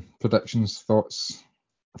 11 predictions, thoughts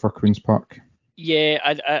for Queen's Park? Yeah,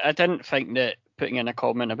 I didn't think that putting in a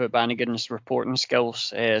comment about Bannigan's reporting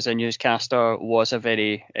skills as a newscaster was a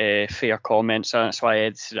very fair comment, so that's why I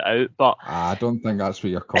edited it out. But I don't think that's what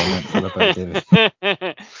your comments were about,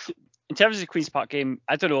 David. In terms of the Queen's Park game,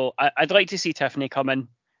 I don't know. I'd like to see Tiffany come in.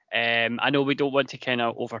 I know we don't want to kind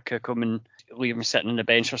of overcook him and leave him sitting on the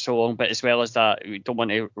bench for so long, but as well as that, we don't want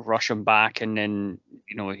to rush him back and then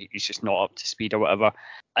he's just not up to speed or whatever.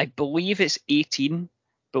 I believe it's 18.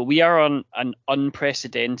 But we are on an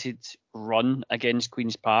unprecedented run against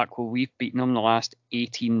Queen's Park where we've beaten them the last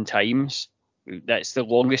 18 times. That's the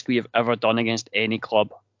longest we have ever done against any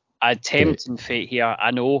club. I'd tempting fate here,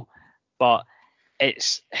 I know, but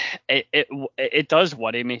it does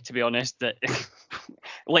worry me, to be honest, that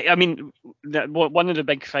one of the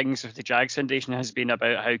big things with the Jags Foundation has been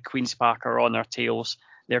about how Queen's Park are on our tails.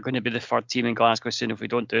 They're going to be the third team in Glasgow soon if we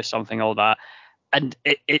don't do something, all that. And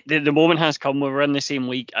the moment has come where we're in the same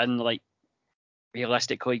league and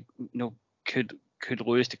realistically, could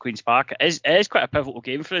lose to Queen's Park. It is quite a pivotal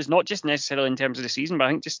game for us, not just necessarily in terms of the season, but I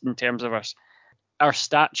think just in terms of our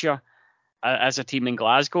stature as a team in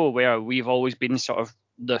Glasgow, where we've always been sort of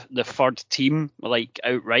the third team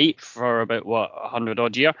outright for about 100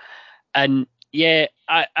 odd year. And yeah,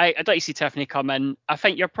 I'd like to see Tiffany come in. I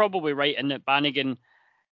think you're probably right in that Bannigan.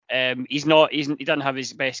 He doesn't have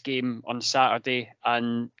his best game on Saturday,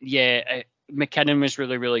 and McKinnon was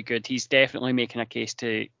really, really good. He's definitely making a case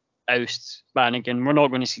to oust Bannigan. We're not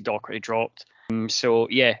going to see Doherty dropped, I'd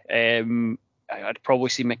probably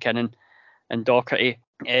see McKinnon and Doherty.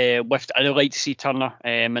 I'd like to see Turner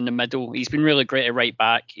in the middle. He's been really great at right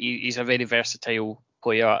back. He's a very versatile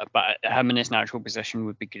player, but him in his natural position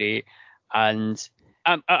would be great. And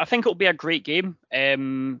I think it'll be a great game.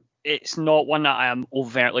 It's not one that I am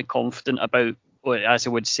overtly confident about, as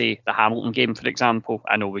I would say the Hamilton game, for example.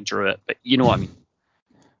 I know we drew it, but you know what I mean.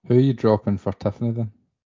 Who are you dropping for Tiffany then?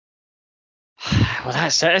 Well,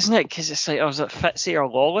 that's it, isn't it? Because it's I was at Fitzy or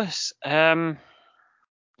Lawless. I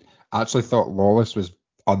actually thought Lawless was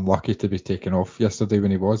unlucky to be taken off yesterday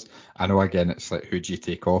when he was. I know, again, it's who do you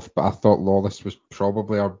take off, but I thought Lawless was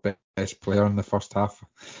probably our best player in the first half.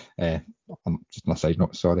 Just on a side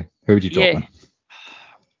note, sorry. Who would you drop in?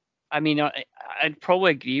 I mean, I'd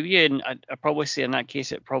probably agree with you, and I'd probably say in that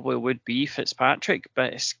case it probably would be Fitzpatrick,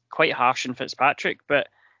 but it's quite harsh on Fitzpatrick. But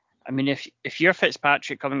I mean, if you're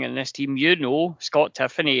Fitzpatrick coming in this team, Scott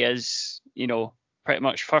Tiffany is, pretty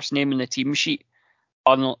much first name in the team sheet,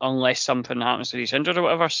 unless something happens to he's injured or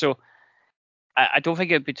whatever. So I don't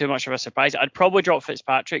think it'd be too much of a surprise. I'd probably drop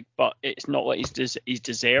Fitzpatrick, but it's not like he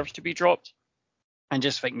deserves to be dropped. I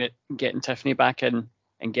just think that getting Tiffany back in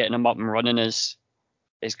and getting him up and running is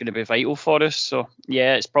going to be vital for us. So,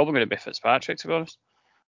 yeah, it's probably going to be Fitzpatrick, to be honest.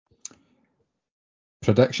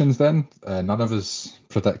 Predictions then? None of us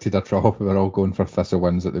predicted a draw. We were all going for Thistle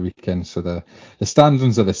wins at the weekend. So the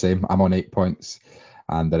standings are the same. I'm on 8 points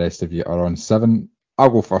and the rest of you are on 7. I'll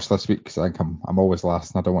go first this week because I think I'm always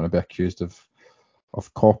last and I don't want to be accused of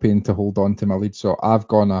copying to hold on to my lead. So I've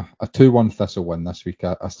gone a 2-1 Thistle win this week.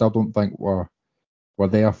 I still don't think we're we're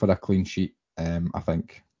there for a clean sheet. I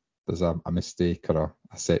think there's a mistake or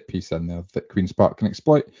a set piece in there that Queen's Park can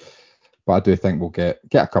exploit. But I do think we'll get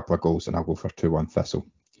a couple of goals, and I'll go for 2-1 Thistle.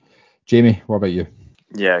 Jamie, what about you?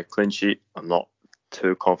 Yeah, clean sheet. I'm not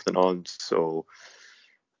too confident on, so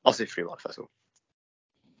I'll say 3-1 Thistle.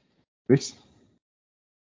 Reece?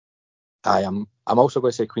 I'm also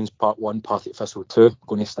going to say Queen's Park 1, Partick Thistle 2.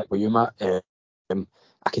 Going to stick with you, Matt.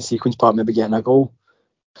 I can see Queen's Park maybe getting a goal.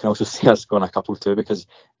 I can also see us going a couple too, because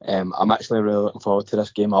I'm actually really looking forward to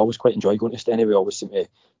this game. I always quite enjoy going to Steny. We always seem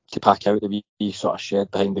to pack out the wee sort of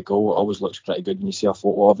shed behind the goal. It always looks pretty good when you see a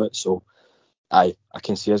photo of it. So I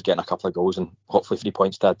can see us getting a couple of goals and hopefully 3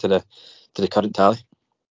 points to add to the current tally.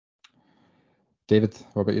 David,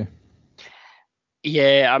 what about you?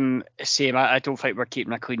 Yeah, I'm same. I don't think we're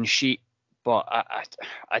keeping a clean sheet, but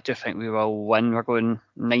I do think we will win. We're going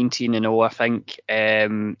 19-0, I think.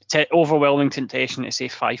 Overwhelming temptation to say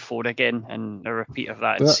 5-4 again, and a repeat of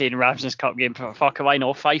that insane Ramsden's Cup game. Fuck, why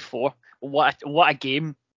not 5-4? What a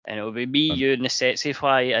game! And it'll be me, you, and the Setsy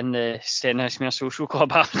Fly in the Stenhousemuir Social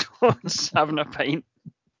Club afterwards, having a pint.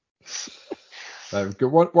 We've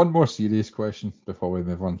got one more serious question before we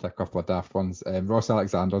move on to a couple of daft ones. Ross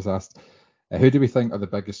Alexander's asked, who do we think are the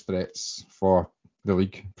biggest threats for the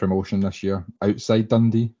league promotion this year outside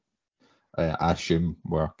Dundee? I assume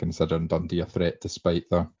we're considering Dundee a threat despite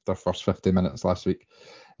their first 50 minutes last week.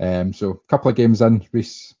 So a couple of games in,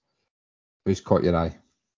 Reece, who's caught your eye?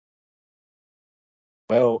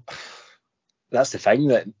 Well, that's the thing,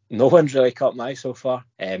 that no one's really caught my eye so far.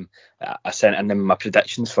 I sent in my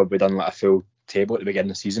predictions for, we done like a full table at the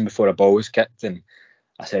beginning of the season before a ball was kicked, and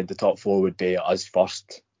I said the top 4 would be us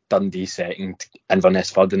first, Dundee second,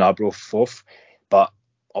 Inverness third, and Arbroath fourth. But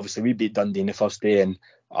obviously we beat Dundee in the first day, and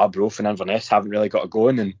Arbroath and Inverness haven't really got it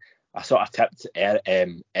going, and I sort of tipped Ayr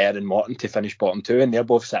and Morton to finish bottom 2, and they're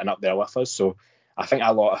both sitting up there with us. So I think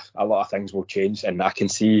a lot of things will change, and I can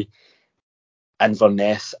see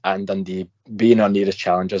Inverness and Dundee being our nearest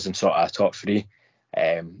challengers in sort of a top 3.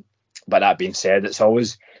 But that being said, it's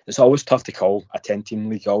always tough to call a 10-team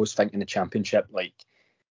league. I always think in the Championship, like,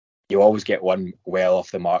 you always get one well off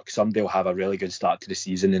the mark. Somebody will have a really good start to the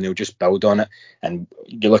season and they'll just build on it. And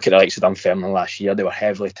you look at the likes of Dunfermline last year, they were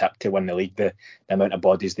heavily tipped to win the league, the amount of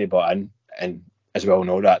bodies they brought in. And as we all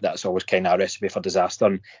know, that's always kind of a recipe for disaster.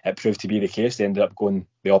 And it proved to be the case. They ended up going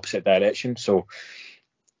the opposite direction. So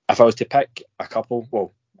if I was to pick a couple,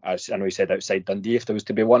 well, as I know you said outside Dundee, if there was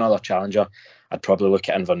to be one other challenger, I'd probably look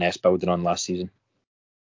at Inverness building on last season.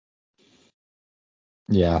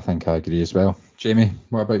 Yeah, I think I agree as well. Jamie,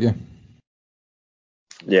 what about you?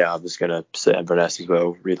 Yeah, I'm just going to say Inverness as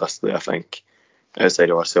well. Realistically, I think outside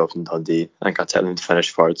of ourselves and Dundee, I think I tipped them to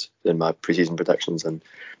finish third in my pre-season predictions, and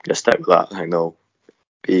I'm going to stick with that. I think they'll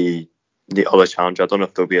be the other challenger. I don't know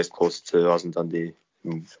if they'll be as close to us in Dundee,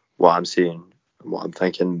 what I'm seeing and what I'm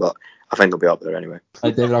thinking, but I think they'll be up there anyway.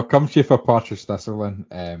 Hi, David, I'll come to you for Partick Thistle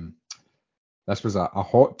then. This was a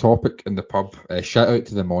hot topic in the pub. Shout out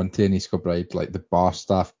to the Monty and East Kilbride. Like, the bar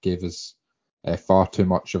staff gave us far too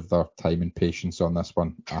much of their time and patience on this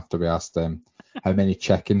one after we asked them how many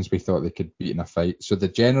chickens we thought they could beat in a fight. So the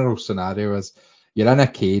general scenario is, you're in a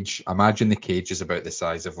cage. Imagine the cage is about the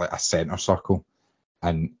size of like a centre circle,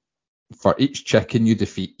 and for each chicken you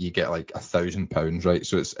defeat, you get like £1,000, right?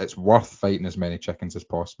 So it's worth fighting as many chickens as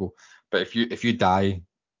possible. But if you die,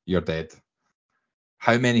 you're dead.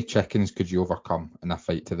 How many chickens could you overcome in a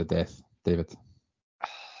fight to the death, David?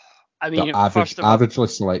 I mean, averagely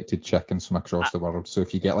selected chickens from across the world. So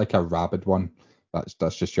if you get like a rabid one,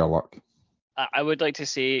 that's just your luck. I would like to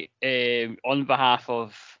say, on behalf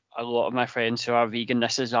of a lot of my friends who are vegan,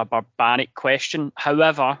 this is a barbaric question.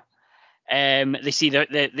 However, they see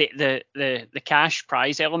the cash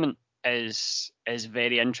prize element is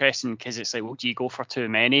very interesting, because it's like, well, do you go for too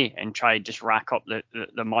many and try to just rack up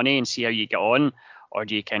the money and see how you get on, or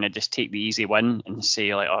do you kind of just take the easy win and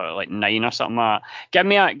say like 9 or something like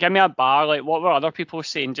that? Give me a bar. Like, what were other people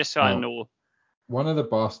saying, just so I know? One of the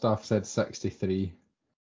bar staff said 63.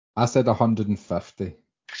 I said 150,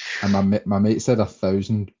 and my mate said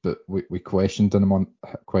 1,000, but we questioned him on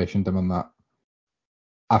that.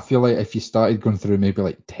 I feel like if you started going through maybe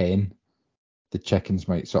like 10, the chickens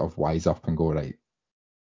might sort of wise up and go, right,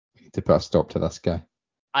 to put a stop to this guy.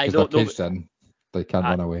 I don't know. They can't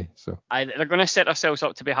run away. So they're going to set themselves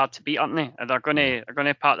up to be hard to beat, aren't they? They're going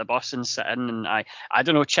to park the bus and sit in. And I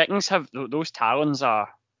don't know. Chickens have those talons. I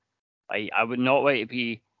would not want to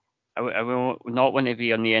be. I would not want to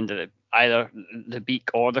be on the end of either the beak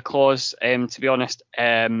or the claws. To be honest.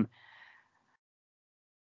 We'll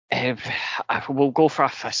go for a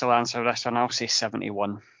Thistle answer this one. I'll say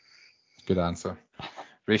 71. Good answer,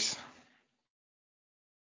 Reece.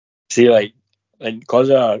 See, like because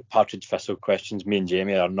our Partridge Thistle questions, me and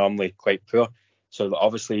Jamie are normally quite poor. So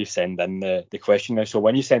obviously you send in the question now. So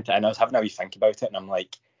when you sent it in, I was having a wee think about it, and I'm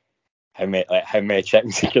like, how many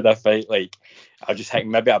chickens could I fight? Like, I was just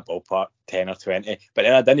thinking maybe a ballpark 10 or 20. But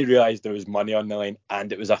then I didn't realise there was money on the line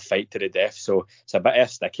and it was a fight to the death. So it's a bit of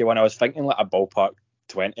a sticky one. I was thinking like a ballpark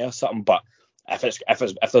 20 or something. But if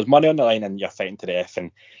there's money on the line and you're fighting to the death,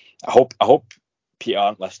 and I hope Peter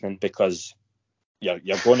aren't listening, because you're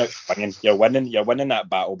going out swinging. You're winning that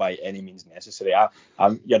battle by any means necessary.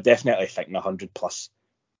 You're definitely thinking 100 plus.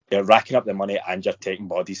 You're racking up the money and you're taking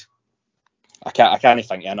bodies. I can't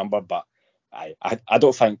think of a number, but I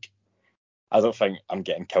don't think I'm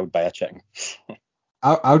getting killed by a chicken.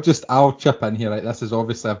 I'll chip in here. Right, this is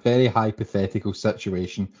obviously a very hypothetical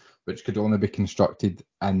situation, which could only be constructed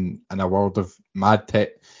in a world of mad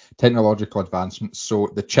technological advancements. So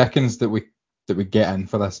the chickens that we get in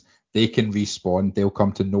for this, they can respawn. They'll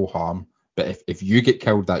come to no harm. But if you get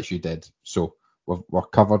killed, that's you dead. So we're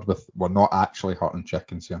covered with. We're not actually hurting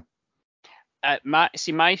chickens here. My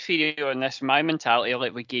theory on this, my mentality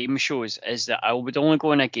like with game shows, is that I would only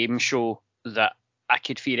go in a game show that I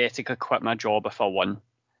could theoretically quit my job if I won.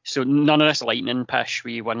 So none of this lightning pish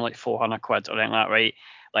where you win like 400 quid or anything like that, right?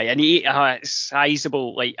 Like I need a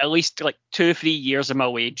sizable, like at least like 2 or 3 years of my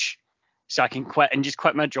wage, so I can quit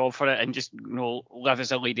my job for it and just live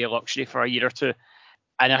as a lady of luxury for a year or two.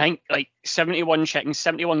 And I think like 71 chickens,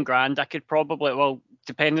 71 grand, I could probably, well,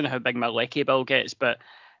 depending on how big my lecky bill gets, but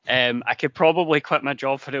I could probably quit my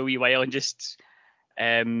job for a wee while and just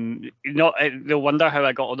they'll wonder how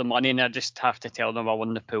I got all the money, and I just have to tell them I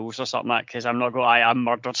won the pools or something like that, because I'm not going I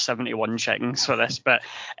murdered 71 chickens for this, but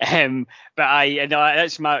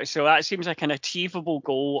that's so that seems like an achievable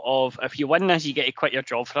goal of, if you win this you get to quit your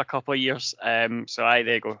job for a couple of years. So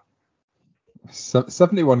there you go.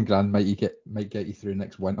 71 grand might get you through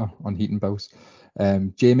next winter on heating bills.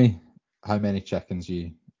 Jamie, how many chickens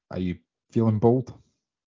are you feeling bold?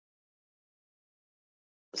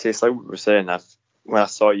 See, it's like we were saying, when I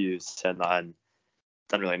saw you send that in,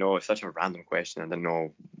 didn't really know. It's such a random question. I didn't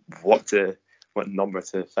know what number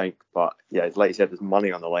to think. But yeah, like you said, there's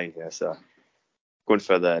money on the line here, so going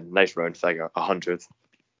for the nice round figure, 100.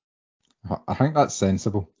 I think that's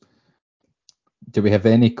sensible. Do we have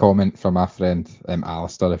any comment from our friend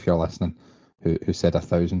Alistair, if you're listening, who said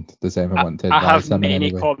 1,000? Does anyone want to advise him in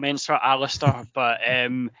any way? I have many comments for Alistair, but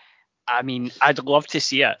I mean, I'd love to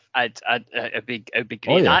see it. It'd be great.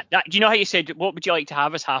 Oh, yeah. Do you know how you said, what would you like to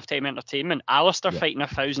have as halftime entertainment? Alistair fighting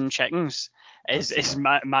 1,000 chickens is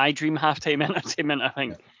my dream halftime entertainment, I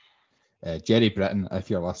think. Jerry Britton, if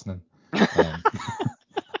you're listening,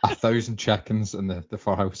 1,000 chickens in the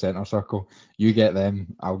Firhouse Centre Circle. You get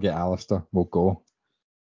them, I'll get Alistair. We'll go.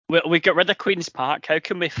 We got rid of Queen's Park. How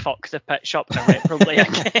can we fuck the pitch up irreparably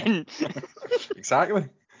again? Exactly.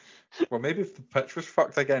 Well, maybe if the pitch was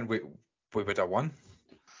fucked again, we would have won.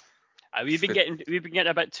 We've been getting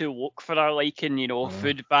a bit too woke for our liking,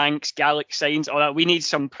 food banks, Gaelic signs, all that. We need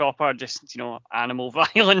some proper, just animal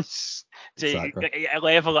violence to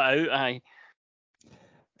level it out. Aye.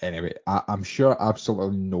 Anyway, I'm sure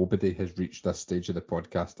absolutely nobody has reached this stage of the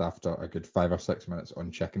podcast after a good 5 or 6 minutes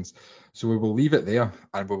on chickens. So we will leave it there,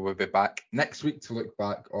 and we will be back next week to look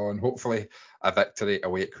back on hopefully a victory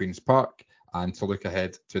away at Queen's Park, and to look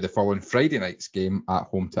ahead to the following Friday night's game at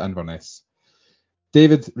home to Inverness.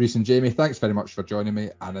 David, Rhys and Jamie, thanks very much for joining me,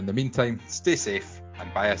 and in the meantime, stay safe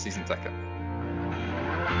and buy a season ticket.